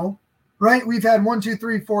now, we've had 1, 2,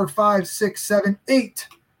 3, 4, 5, 6, 7, 8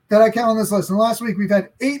 that I count on this list. And last week we've had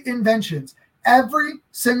 8 inventions. Every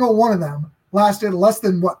single one of them lasted less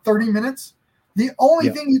than 30 minutes. The only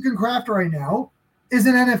thing you can craft right now is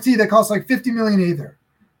an NFT that costs like 50 million Aether.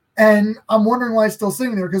 And I'm wondering why it's still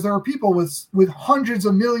sitting there, because there are people with hundreds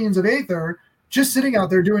of millions of Aether just sitting out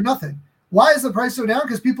there doing nothing. Why is the price so down?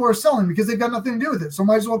 Because people are selling, because they've got nothing to do with it. So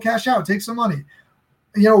might as well cash out, take some money.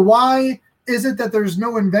 Why is it that there's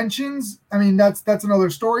no inventions? I mean, that's another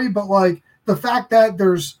story, but like the fact that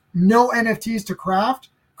there's no NFTs to craft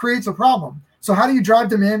creates a problem. So how do you drive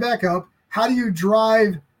demand back up? How do you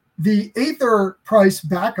drive the Aether price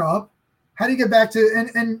back up? How do you get back to,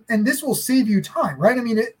 and this will save you time, right? I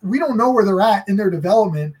mean, we don't know where they're at in their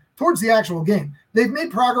development towards the actual game. They've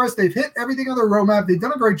made progress. They've hit everything on their roadmap. They've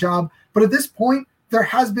done a great job. But at this point, there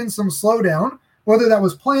has been some slowdown, whether that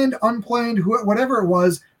was planned, unplanned, whatever it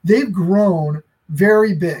was. They've grown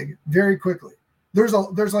very big, very quickly. There's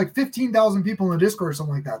like 15,000 people in the Discord or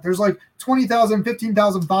something like that. There's like 20,000,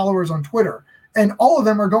 15,000 followers on Twitter. And all of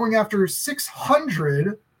them are going after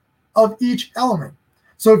 600 of each element.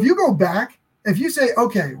 So if you go back, if you say,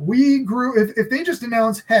 okay, we grew, if they just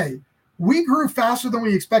announce, hey, we grew faster than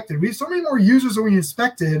we expected. We have so many more users than we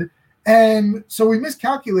expected. And so we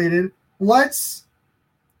miscalculated. Let's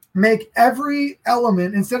make every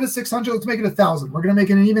element, instead of 600, let's make it 1,000. We're going to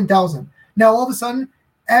make it an even 1,000. Now, all of a sudden,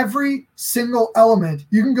 every single element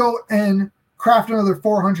you can go and craft another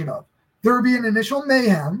 400 of. There would be an initial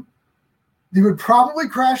mayhem. You would probably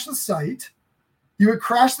crash the site. You would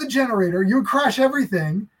crash the generator. You would crash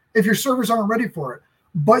everything if your servers aren't ready for it.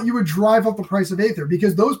 But you would drive up the price of Aether,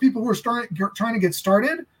 because those people who are trying to get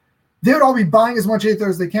started, they would all be buying as much Aether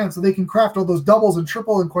as they can so they can craft all those doubles and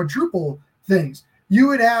triple and quadruple things. You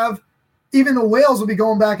would have, even the whales will be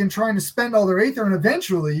going back and trying to spend all their Aether, and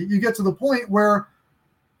eventually you get to the point where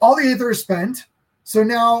all the Aether is spent. So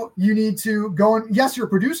now you need to go and, yes, you're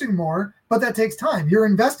producing more, but that takes time. You're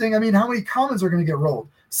investing. I mean, how many comments are going to get rolled?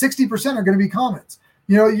 60% are going to be comments.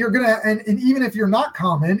 You're going to, and even if you're not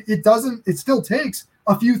common, it still takes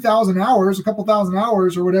a few thousand hours, a couple thousand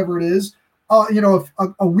hours or whatever it is,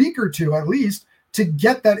 a week or two at least, to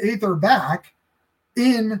get that Aether back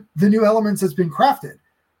in the new elements that's been crafted.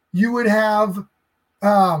 You would have,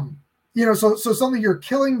 so something, you're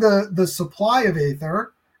killing the supply of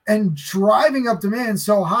Aether and driving up demand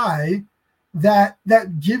so high that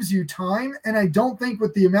gives you time. And I don't think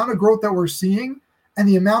with the amount of growth that we're seeing and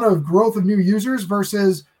the amount of growth of new users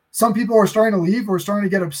versus some people are starting to leave or starting to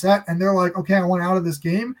get upset and they're like, okay, I want out of this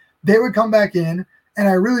game. They would come back in. And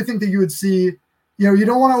I really think that you would see, you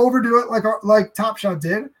don't want to overdo it like Top Shot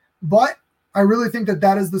did, but I really think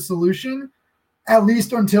that is the solution, at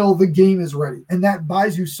least until the game is ready. And that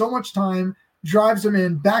buys you so much time, drives them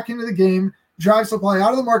in back into the game, drives supply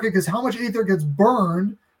out of the market, because how much Aether gets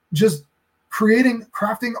burned just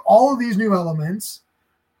crafting all of these new elements.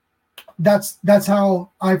 That's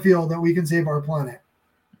how I feel that we can save our planet.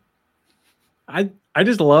 I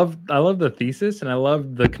love the thesis, and I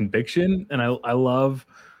love the conviction, and I love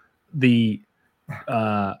the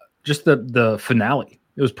just the finale.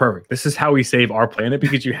 It was perfect. This is how we save our planet,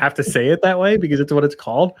 because you have to say it that way because it's what it's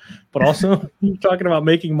called. But also, you're talking about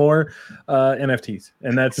making more NFTs,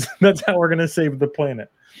 and that's how we're gonna save the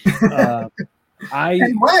planet.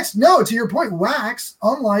 And Wax, no, to your point, Wax,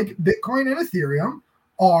 unlike Bitcoin and Ethereum,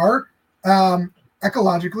 are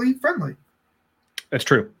ecologically friendly. That's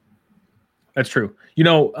true. That's true.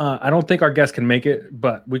 I don't think our guest can make it,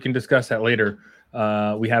 but we can discuss that later.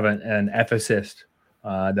 We have an ethicist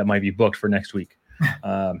that might be booked for next week.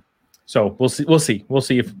 So we'll see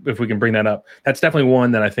if we can bring that up. That's definitely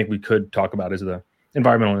one that I think we could talk about, is the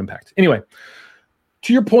environmental impact. Anyway,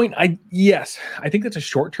 to your point, I think that's a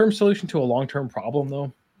short-term solution to a long-term problem,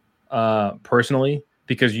 though. Personally,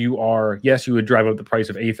 because you would drive up the price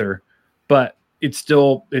of Aether, but it's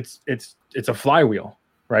still it's a flywheel,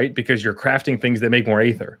 right? Because you're crafting things that make more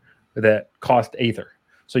Aether that cost Aether.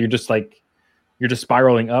 So you're just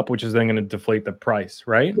spiraling up, which is then going to deflate the price,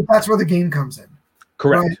 right? But that's where the game comes in.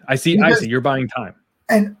 Correct. Right? I see. You're buying time.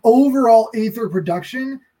 And overall Aether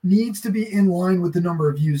production needs to be in line with the number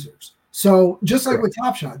of users. So just like with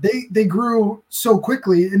Top Shot, they grew so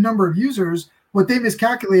quickly in number of users. What they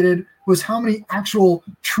miscalculated was how many actual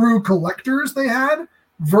true collectors they had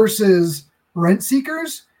versus rent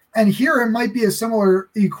seekers. And here it might be a similar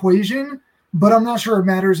equation, but I'm not sure it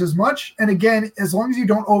matters as much. And again, as long as you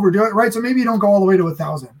don't overdo it, right? So maybe you don't go all the way to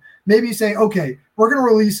 1,000. Maybe you say, okay, we're going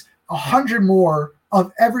to release 100 more of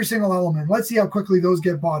every single element. Let's see how quickly those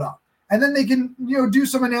get bought up. And then they can, do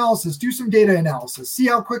some analysis, do some data analysis, see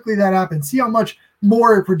how quickly that happens, see how much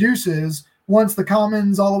more it produces once the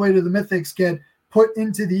commons all the way to the mythics get put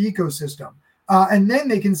into the ecosystem. And then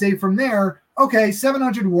they can say from there, okay,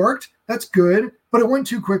 700 worked, that's good, but it went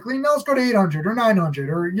too quickly. Now let's go to 800 or 900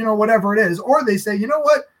 or, whatever it is. Or they say, you know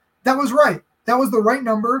what, that was right. That was the right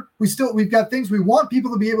number. We've got things we want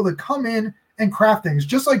people to be able to come in and craft things.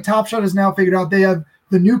 Just like Top Shot has now figured out, they have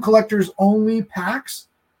the new collectors only packs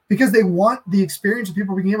because they want the experience of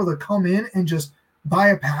people being able to come in and just buy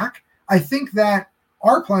a pack. I think that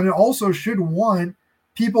our planet also should want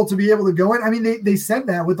people to be able to go in. I mean, they said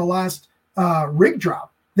that with the last rig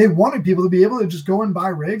drop. They wanted people to be able to just go and buy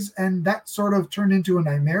rigs, and that sort of turned into a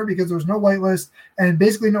nightmare because there was no whitelist and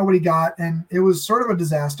basically nobody got, and it was sort of a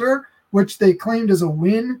disaster, which they claimed as a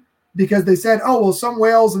win because they said, oh, well, some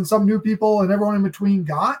whales and some new people and everyone in between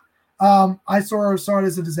got. I sort of saw it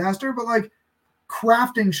as a disaster, but like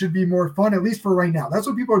crafting should be more fun, at least for right now. That's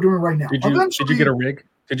what people are doing right now. Did you get a rig?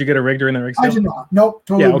 Did you get a rig during the rig sale? I did not. Nope.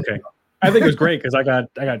 Totally. Yeah. Okay. I think it was great because I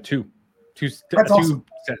got two awesome.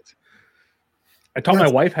 sets. I taught my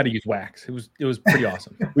wife how to use wax. It was pretty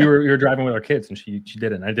awesome. We were driving with our kids and she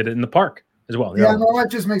did it. And I did it in the park as well. Yeah, my wife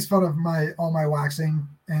just makes fun of all my waxing,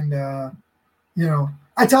 and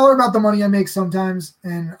I tell her about the money I make sometimes,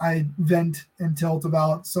 and I vent and tilt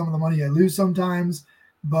about some of the money I lose sometimes.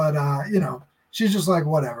 But she's just like,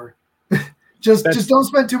 whatever. just don't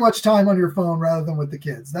spend too much time on your phone rather than with the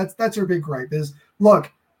kids. That's her big gripe is,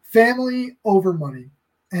 look, family over money.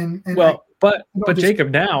 And well, but Jacob,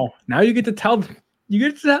 now you get to tell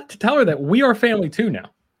her that we are family too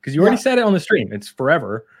now, because you already said it on the stream. It's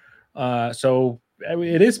forever. So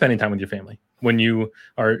it is spending time with your family when you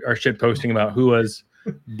are shit posting about Huas,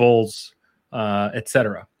 Bulls,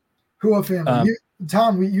 etc. Hua family.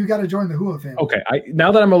 Tom, you got to join the Hua family. Okay.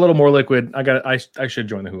 Now that I'm a little more liquid, I should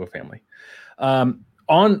join the Hua family. On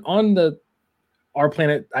our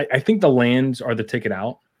planet, I think the lands are the ticket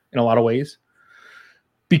out in a lot of ways,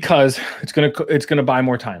 because it's gonna buy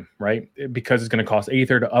more time, right? Because it's gonna cost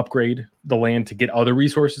Aether to upgrade the land to get other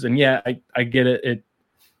resources. And yeah, I get it.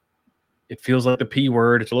 It feels like the P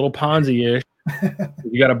word. It's a little Ponzi-ish.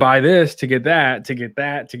 You got to buy this to get that, to get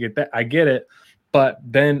that, to get that. I get it. But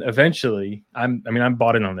then eventually, I'm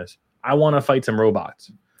bought in on this. I want to fight some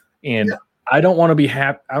robots, and I don't want to be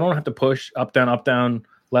happy. I don't have to push up, down,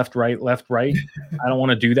 left, right. I don't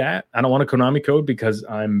want to do that. I don't want to Konami code because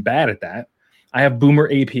I'm bad at that. I have Boomer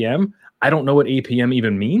APM. I don't know what APM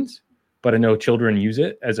even means, but I know children use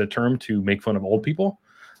it as a term to make fun of old people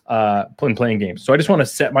playing games. So I just want to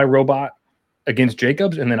set my robot against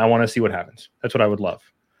Jacob's, and then I want to see what happens. That's what I would love.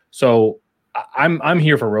 So I'm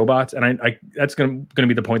here for robots, and I that's going to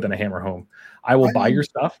be the point that I hammer home. I will buy your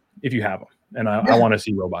stuff if you have them, and I want to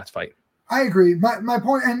see robots fight. I agree. My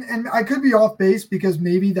point, and I could be off base because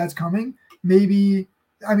maybe that's coming. Maybe,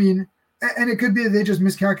 and it could be that they just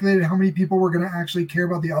miscalculated how many people were going to actually care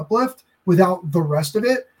about the uplift without the rest of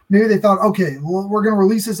it. Maybe they thought, okay, well, we're going to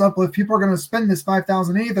release this uplift. People are going to spend this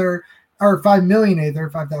 5,000 Aether or 5 million Aether.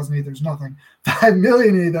 5,000 Aether is nothing. 5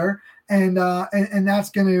 million Aether, and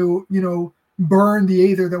that's going to burn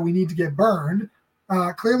the Aether that we need to get burned.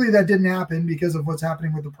 Clearly, that didn't happen because of what's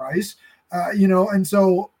happening with the price. And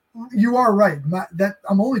so you are right. That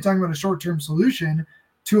I'm only talking about a short-term solution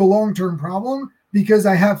to a long-term problem, because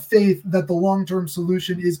I have faith that the long-term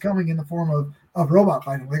solution is coming in the form of robot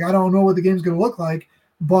fighting. Like, I don't know what the game's going to look like,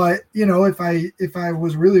 but if I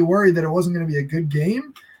was really worried that it wasn't going to be a good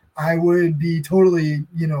game, I would be totally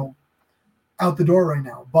out the door right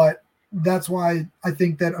now. But that's why I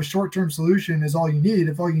think that a short-term solution is all you need.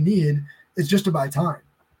 If all you need is just to buy time.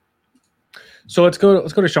 So let's go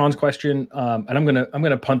to Sean's question, and I'm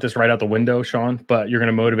gonna punt this right out the window, Sean. But you're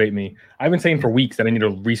gonna motivate me. I've been saying for weeks that I need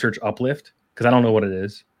to research Uplift because I don't know what it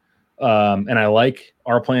is, and I like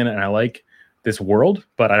our planet and I like this world,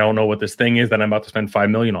 but I don't know what this thing is that I'm about to spend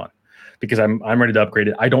 $5 million on because I'm ready to upgrade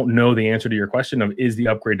it. I don't know the answer to your question of is the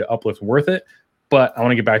upgrade to Uplift worth it, but I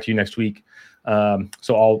want to get back to you next week,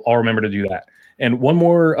 so I'll remember to do that. And one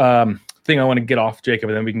more thing I want to get off, Jacob,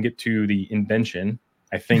 and then we can get to the invention.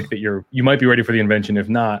 I think that you might be ready for the invention. If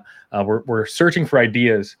not, we're searching for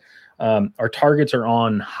ideas. Our targets are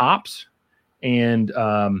on hops and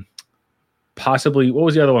possibly, what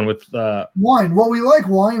was the other one with wine? Well, we like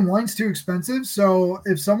wine. Wine's too expensive. So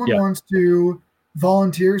if someone wants to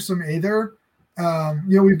volunteer some Aether,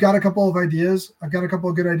 we've got a couple of ideas. I've got a couple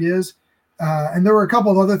of good ideas. And there were a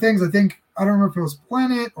couple of other things. I don't remember if it was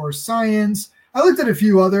planet or science. I looked at a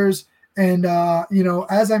few others. And,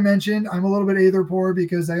 as I mentioned, I'm a little bit Aether poor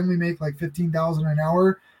because I only make like 15,000 an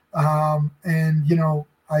hour. And,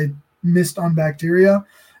 I missed on bacteria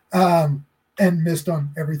and missed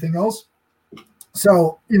on everything else.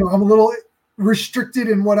 So, I'm a little restricted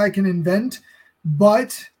in what I can invent.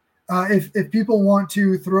 But if people want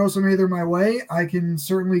to throw some Aether my way, I can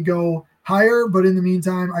certainly go higher. But in the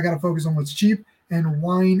meantime, I got to focus on what's cheap. And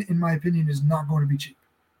wine, in my opinion, is not going to be cheap.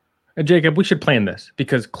 And Jacob, we should plan this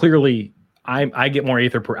because clearly I get more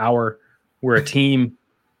Aether per hour. We're a team.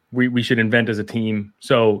 We should invent as a team.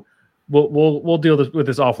 So we'll deal with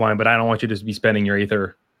this offline. But I don't want you to just be spending your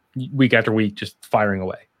Aether week after week just firing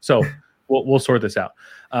away. So we'll sort this out.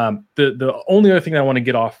 The only other thing I want to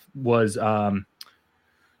get off was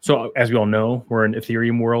so as we all know, we're in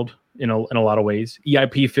Ethereum world in a lot of ways.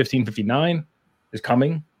 EIP 1559 is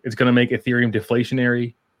coming. It's going to make Ethereum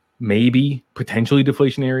deflationary, maybe potentially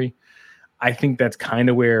deflationary. I think that's kind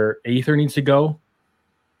of where Aether needs to go.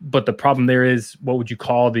 But the problem there is, what would you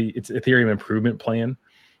call it's Ethereum improvement plan?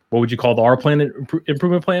 What would you call the R planet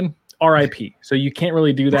improvement plan? RIP. So you can't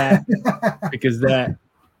really do that because that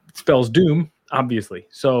spells doom, obviously.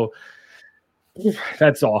 So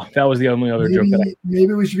that's all. That was the only other joke.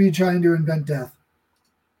 Maybe we should be trying to invent death.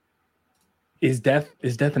 Is death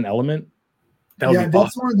an element? That's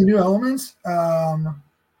awesome. One of the new elements.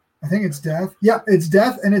 I think it's death. Yeah, it's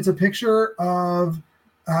death, and it's a picture of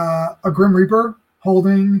a Grim Reaper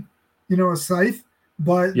holding, a scythe,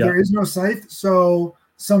 but there is no scythe. So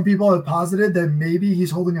some people have posited that maybe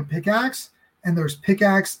he's holding a pickaxe, and there's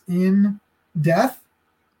pickaxe in death.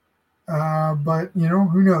 But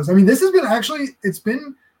who knows? I mean, this has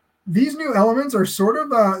been these new elements are sort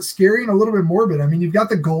of scary and a little bit morbid. I mean, you've got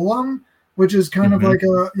the golem, which is kind of like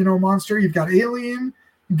a monster. You've got alien,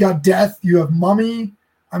 you've got death, you have mummy.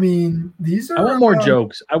 I mean, these are. I want more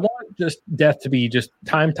jokes. I want just death to be just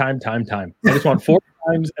time. I just want 4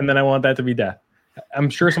 times, and then I want that to be death. I'm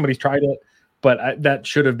sure somebody's tried it, but that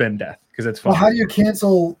should have been death because it's fun. Well, how do you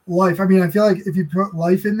cancel life? I mean, I feel like if you put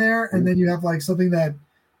life in there, and then you have like something that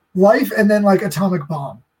life, and then like atomic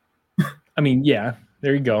bomb. I mean, yeah,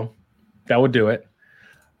 there you go. That would do it.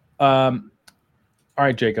 All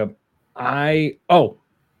right, Jacob.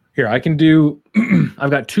 Here, I can do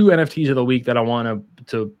I've got 2 NFTs of the week that I want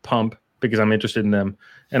to pump because I'm interested in them,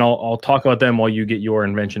 and I'll talk about them while you get your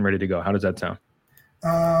invention ready to go. How does that sound?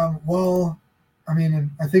 Well, I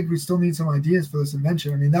mean, I think we still need some ideas for this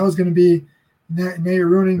invention. I mean, that was going to be now you're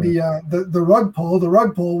ruining the rug pull. The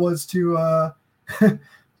rug pull was to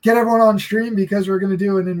get everyone on stream because we're going to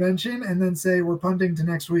do an invention and then say we're punting to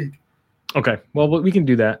next week. Okay, well, we can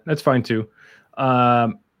do that. That's fine too.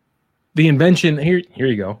 The invention here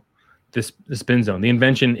you go. The spin zone. The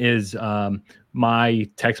invention is my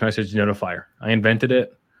text message notifier. I invented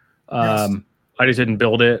it. Yes. I just didn't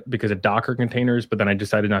build it because of Docker containers, but then I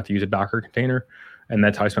decided not to use a Docker container, and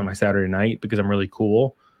that's how I spent my Saturday night because I'm really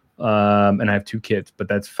cool. And I have 2 kids, but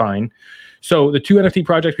that's fine. So the 2 NFT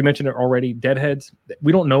projects we mentioned are already Deadheads.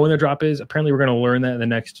 We don't know when the drop is. Apparently, we're going to learn that in the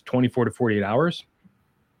next 24 to 48 hours.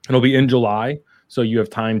 It'll be in July. So you have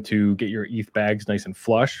time to get your ETH bags nice and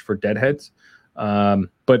flush for Deadheads.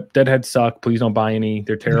 But Deadheads suck. Please don't buy any.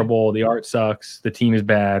 They're terrible. The art sucks. The team is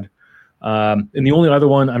bad. And the only other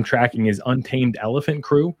one I'm tracking is Untamed Elephant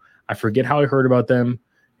Crew. I forget how I heard about them.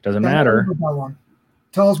 It doesn't matter.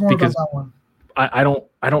 Tell us more about that one. I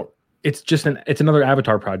don't. It's just it's another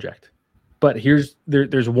avatar project. But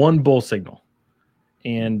there's one bull signal,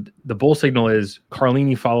 and the bull signal is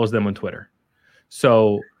Carlini follows them on Twitter.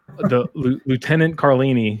 So the Lieutenant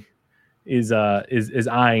Carlini is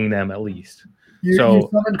eyeing them at least. You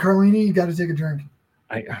summoned Carlini. You got to take a drink.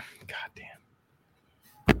 Goddamn.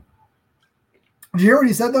 Did you hear what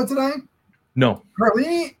he said though today? No.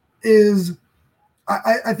 Carlini is.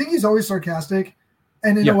 I think he's always sarcastic,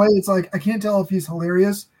 And in a way, it's like I can't tell if he's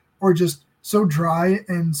hilarious or just so dry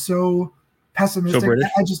and so pessimistic.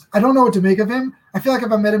 So I don't know what to make of him. I feel like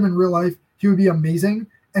if I met him in real life, he would be amazing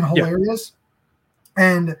and hilarious.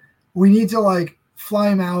 Yeah. And we need to like fly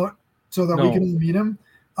him out so that we can meet him,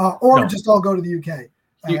 or just all go to the UK.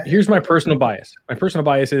 Here's my personal bias. My personal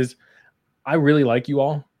bias is I really like you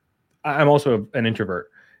all. I'm also an introvert.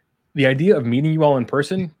 The idea of meeting you all in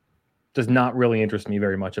person does not really interest me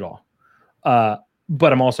very much at all.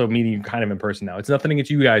 But I'm also meeting you kind of in person now. It's nothing against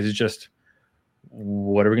you guys. It's just,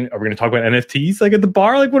 what are we going to talk about NFTs like at the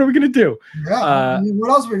bar? Like, what are we going to do? Yeah. I mean, what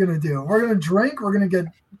else are we going to do? We're going to drink. We're going to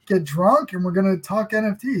get drunk, and we're going to talk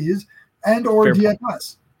NFTs and or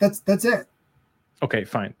DFS. That's it. Okay,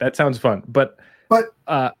 fine. That sounds fun. But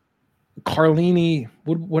Carlini,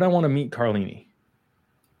 would I want to meet Carlini?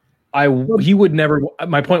 He would never.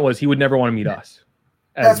 My point was he would never want to meet us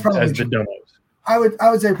as the donos. I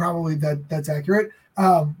would say probably that's accurate.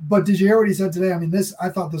 But did you hear what he said today? I mean, I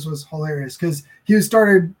thought this was hilarious because he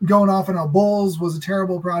started going off on how Bulls was a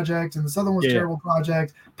terrible project and the Southern was a terrible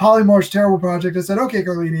project. Polymorph's terrible project. I said, okay,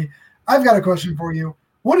 Carlini, I've got a question for you.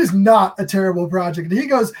 What is not a terrible project? And he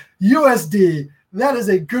goes, USD. That is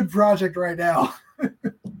a good project right now.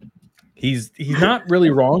 He's not really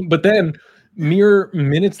wrong, but then mere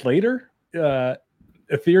minutes later,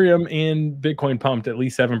 Ethereum and Bitcoin pumped at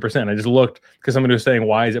least 7%. I just looked because somebody was saying,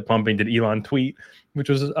 why is it pumping? Did Elon tweet? Which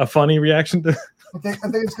was a funny reaction to. I think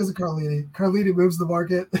it's because of Carlini. Carlini moves the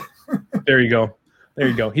market. There you go.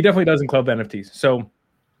 He definitely doesn't club NFTs. So, all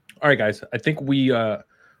right, guys, I think we're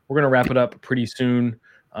going to wrap it up pretty soon.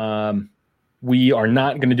 We are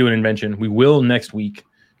not going to do an invention. We will next week.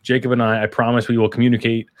 Jacob and I promise we will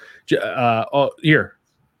communicate. Here,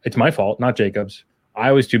 it's my fault, not Jacob's.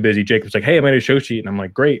 I was too busy. Jacob's like, hey, I made a show sheet. And I'm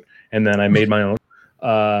like, great. And then I made my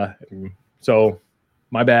own. So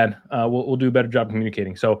my bad. We'll do a better job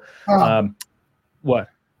communicating. So what?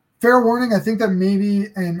 Fair warning. I think that maybe,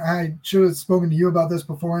 and I should have spoken to you about this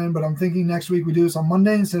beforehand, but I'm thinking next week we do this on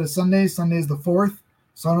Monday instead of Sunday. Sunday is the 4th.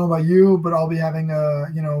 So I don't know about you, but I'll be having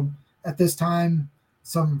at this time,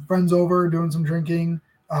 some friends over doing some drinking.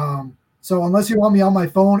 So unless you want me on my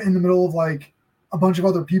phone in the middle of like a bunch of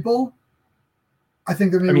other people, I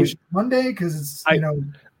think that maybe we should Monday because it's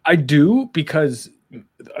I do because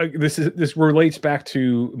this relates back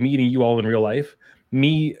to meeting you all in real life.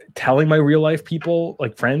 Me telling my real life people,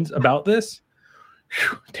 like friends, about this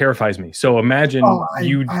terrifies me. So imagine I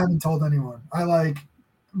haven't told anyone. I like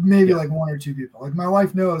maybe like one or two people. Like my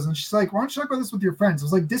wife knows, and she's like, "Why don't you talk about this with your friends?" I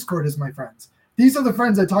was like, "Discord is my friends. These are the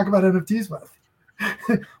friends I talk about NFTs with."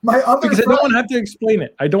 Because I don't want to have to explain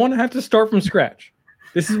it. I don't want to have to start from scratch.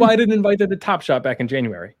 This is why I didn't invite them to Top Shot back in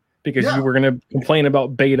January, because you were going to complain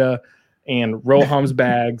about beta and Roham's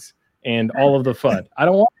bags and all of the FUD. I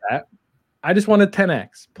don't want that. I just want a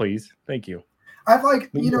 10x, please. Thank you. I've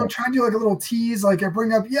tried to do like a little tease. Like I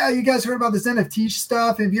bring up, you guys heard about this NFT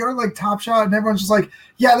stuff. If you heard like Top Shot, and everyone's just like,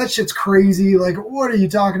 yeah, that shit's crazy. Like, what are you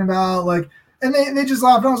talking about? Like, and they just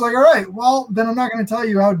laughed. And I was like, all right, well, then I'm not going to tell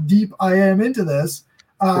you how deep I am into this.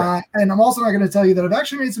 And I'm also not going to tell you that I've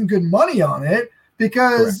actually made some good money on it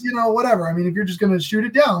because, whatever. I mean, if you're just going to shoot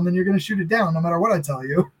it down, then you're going to shoot it down no matter what I tell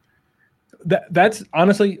you. That's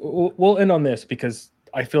honestly, we'll end on this because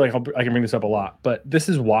I feel like I can bring this up a lot. But this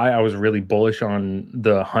is why I was really bullish on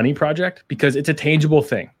the Honey project, because it's a tangible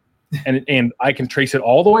thing. and I can trace it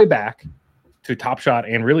all the way back to Top Shot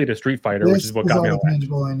and really to Street Fighter, which is what got me all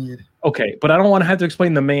tangible I need. Okay, but I don't want to have to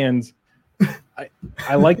explain the mans.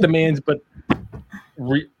 I like the mans, but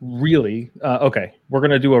really, okay, we're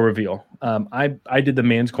gonna do a reveal. I did the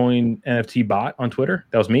Man's Coin NFT bot on Twitter.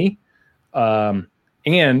 That was me,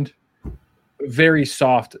 and very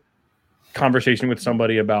soft conversation with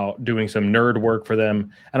somebody about doing some nerd work for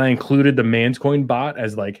them, and I included the Man's Coin bot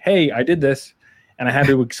as like, hey, I did this, and I had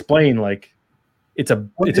to explain like. It's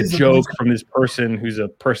a joke from this person who's a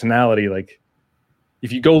personality. Like,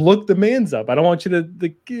 if you go look the mans up, I don't want you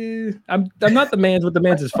to. I'm not the mans, but the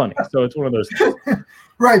mans is funny. So it's one of those things.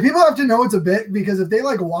 Right. People have to know it's a bit because if they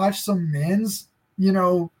like watch some mans,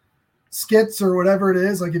 skits or whatever it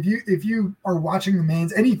is, like if you are watching the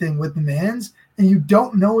mans, anything with the mans, and you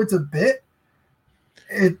don't know it's a bit,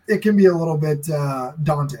 it can be a little bit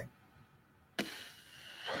daunting.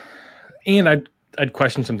 And I'd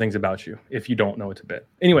question some things about you if you don't know it's a bit.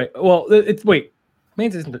 Anyway, well,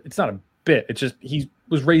 Mans it's not a bit. It's just he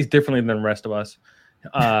was raised differently than the rest of us.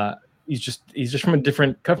 He's just cut from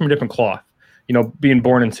a different cloth. Being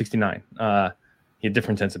born in '69, he had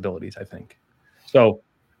different sensibilities, I think. So,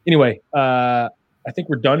 anyway, I think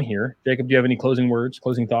we're done here. Jacob, do you have any closing words,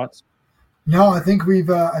 closing thoughts? No, I think we've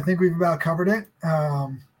about covered it.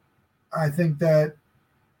 I think that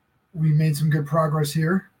we made some good progress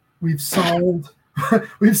here. We've solved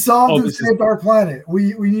and saved our planet.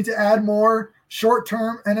 We need to add more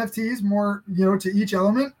short-term NFTs, more to each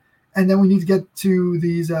element, and then we need to get to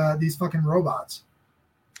these fucking robots.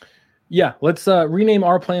 Yeah, let's rename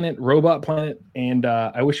our planet Robot Planet, and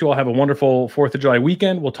I wish you all have a wonderful 4th of July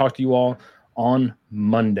weekend. We'll talk to you all on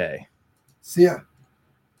Monday. See ya.